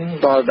អញ្ចឹង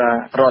ដល់តែ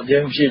រដ្ឋយើ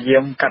ងព្យាយា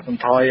មកាត់ប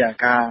ន្ថយអា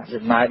ការ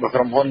ចំណាយរបស់ក្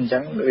រុមហ៊ុនអញ្ចឹ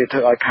ងវាធ្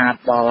វើឲ្យខាត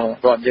ដល់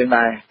រដ្ឋយើង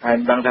ដែរហើយ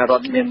មិនដឹងថារ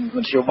ដ្ឋមានម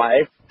ធ្យោបាយ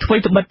អ្វី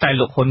ត្បិតតែ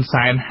លោកហ៊ុន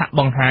សែនហាក់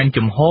បង្ហាញ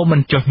ជំហរមិ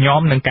នចុះញ៉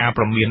មនឹងការ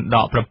ប្រមានដ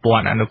កប្រព័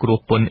ន្ធអនុគ្រោះ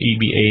ពន្ធ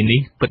EBA នេះ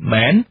ពិត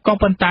មែនក៏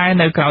ប៉ុន្តែ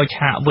នៅក្រៅ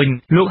ឆាកវិញ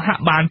លោកហា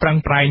ក់បានប្រឹង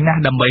ប្រែងណា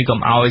ស់ដើម្បីកុំ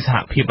ឲ្យសហ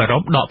ភាពអឺរ៉ុ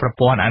បដកប្រ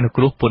ព័ន្ធអនុ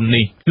គ្រោះពន្ធ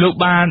នេះលោក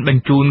បានប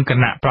ញ្ជូនគ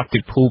ណៈប្រតិ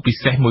ភូពិ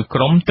សេសមួយក្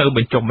រុមទៅប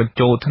ញ្ចុះបញ្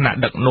ចូលថ្នាក់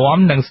ដឹកនាំ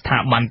និងស្ថា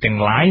ប័នទាំង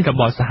ឡាយរ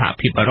បស់សហ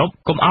ភាពអឺរ៉ុប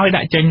កុំឲ្យ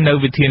ដាក់ចេញនៅ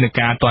វិធាន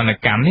ការទណ្ឌ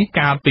កម្មនេះ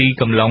កាលពី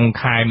កំឡុង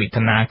ខែមិ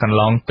ថុនាកន្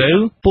លងទៅ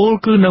ពល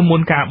គឺនៅមុ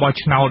នការបោះ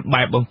ឆ្នោត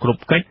បែបបង្ក្រ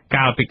ប់កិច្ច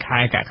កាលពីខែ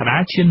កក្កដា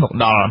ឈានមក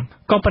ដល់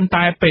ក៏ប៉ុន្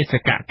តែបេស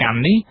កកម្ម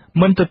នេះ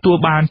មិនទទួល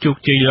បានជោគ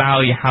ជ័យឡើ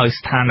យហើយ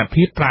ស្ថាន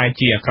ភាពប្រែ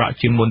ជាអាក្រក់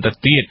ជាងមុនទៅ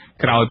ទៀត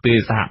ក្រោយពេល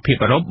សហភាព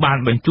អឺរ៉ុបបាន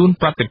បញ្ជូន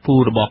ប្រតិភូ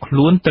របស់ខ្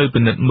លួនទៅ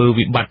ពិនិត្យមើល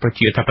វិបត្តិប្រ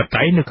ជាធិប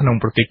តេយ្យនៅក្នុង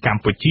ប្រទេសក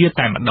ម្ពុជា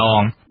តែម្ដ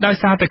ងដោយ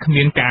សារតែគ្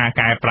មានការ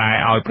កែប្រែ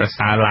ឲ្យប្រ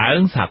សើរឡើង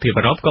សហភាព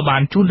អឺរ៉ុបក៏បា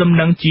នជូនដំ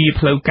ណឹងជា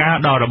ផ្លូវការ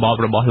ដល់របប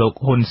របស់លោក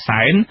ហ៊ុន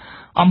សែន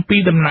អំពី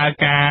ដំណើរ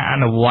ការអ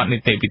នុវត្តនី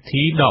តិវិ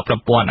ធីដកប្រ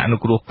ព័ន្ធអនុ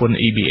គ្រោះពន្ធ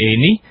EBA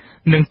នេះ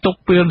នឹងទុក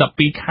ពេល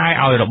12ខែ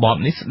ឲ្យរបប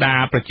នេះស្ដារ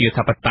ប្រជា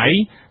ធិបតេយ្យ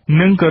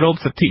និងគោរព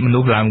សិទ្ធិមនុ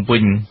ស្សឡើងវិ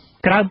ញ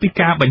ក្រៅពី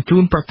ការបញ្ជូ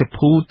នប្រតិ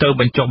ភូទៅ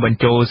បញ្ចុះបញ្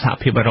ចូលសហ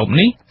ភាពអឺរ៉ុប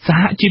នេះស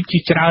ហជីពជា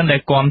ច្រើនដែ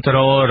លគាំទ្រ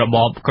រប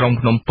បក្រុង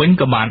ភ្នំពេញ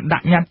ក៏បានដា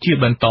ក់ញត្តិជា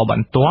បន្តប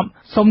ន្ទាប់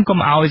សុំកុំ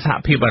ឲ្យសហ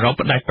ភាពអឺរ៉ុប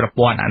ផ្តាច់ប្រ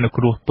ព័ន្ធអនុ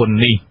គ្រោះពន្ធ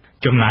នេះ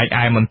ចំណែក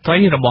ឯមន្ត្រី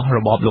របស់រ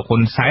បបលោកហ៊ុ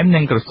នសែននិ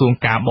ងក្រសួង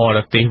ការបរ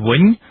ទេសវិ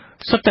ញ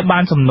សុទ្ធតែបា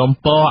នសំណូម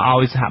ពរឲ្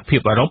យសហភាព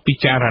អឺរ៉ុបពិ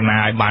ចារណា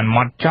ឲ្យបានហ្ម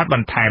ត់ចត់ប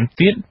ន្ថែម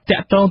ទៀតទា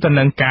ក់ទងទៅ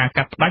នឹងការ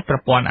កាត់ផ្តាច់ប្រ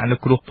ព័ន្ធអនុ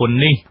គ្រោះពន្ធ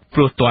នេះព្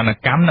រោះទណ្ឌ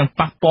កម្មនឹង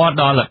ប៉ះពាល់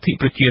ដល់លទ្ធិ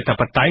ប្រជាធិ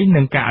បតេយ្យ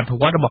និងការអភិ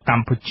វឌ្ឍរបស់ក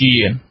ម្ពុជា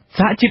ស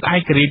ហជីពឯ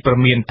ករាជ្យប្រ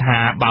មានថា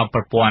បើប្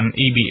រព័ន្ធ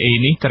EBA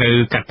នេះត្រូវ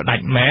កាត់ផ្តា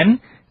ច់មែន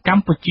ក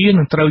ម្ពុជា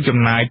នឹងត្រូវចំ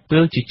ណាយពេ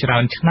លជាច្រើ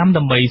នឆ្នាំ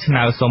ដើម្បីស្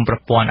នើសុំប្រ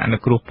ព័ន្ធអនុ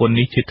គ្រោះពន្ធ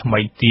នេះជាថ្មី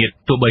ទៀត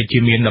ទោះបីជា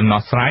មានដំណោះ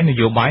ស្រាយន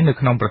យោបាយនៅ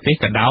ក្នុងប្រទេស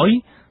ក៏ដោយ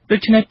ដូ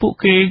ច្នេះពួក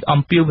គេ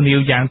អំពាវនាវ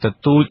យ៉ាងទ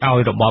ទូចឲ្យ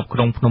របបក្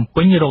រុងភ្នំ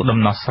ពេញរកដំ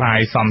ណោះស្រាយ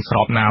សមស្រ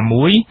បណា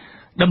មួយ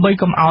ដើម្បី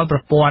កុំឲ្យប្រ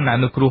ព័ន្ធអ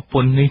នុគ្រោះព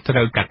ន្ធនេះត្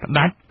រូវកាត់ផ្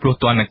តាច់ព្រោះ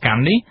ទណ្ឌកម្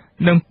មនេះ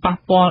នឹងប៉ះ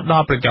ពាល់ដ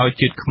ល់ប្រជា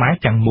ជាតិខ្មែរ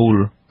ទាំងមូល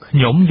ខ្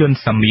ញុំយុន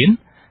សាមៀន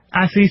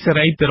អាស៊ីសេ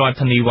រីពីរដ្ឋ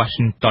ធានី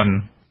Washington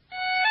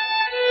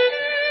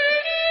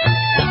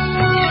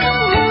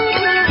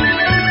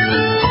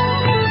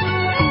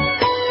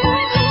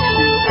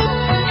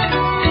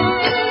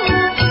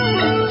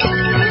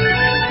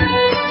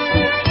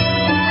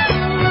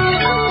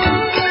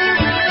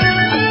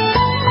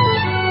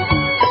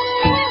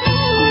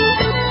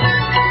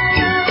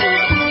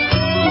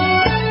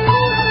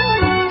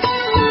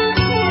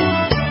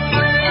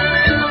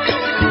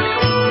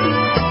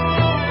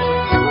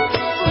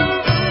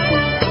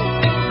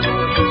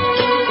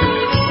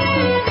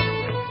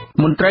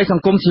មន្ត្រីស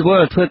ង្គមស៊ីវិ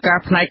លធ្វើការ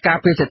ផ្នែកការ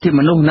ពារសិទ្ធិ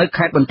មនុស្សនៅ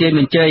ខេត្តបន្ទាយ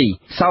មានជ័យ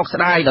សោកស្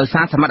ដាយដោយ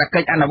សារសមត្ថកិ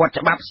ច្ចអនុវត្ត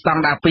ច្បាប់ស្ត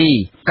ង់ដារ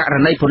 2 ករ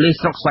ណីប៉ូលីស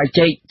ស្រុកស្វាយ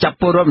ជ័យចាប់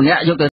ពលរដ្ឋម្នាក់យកទៅ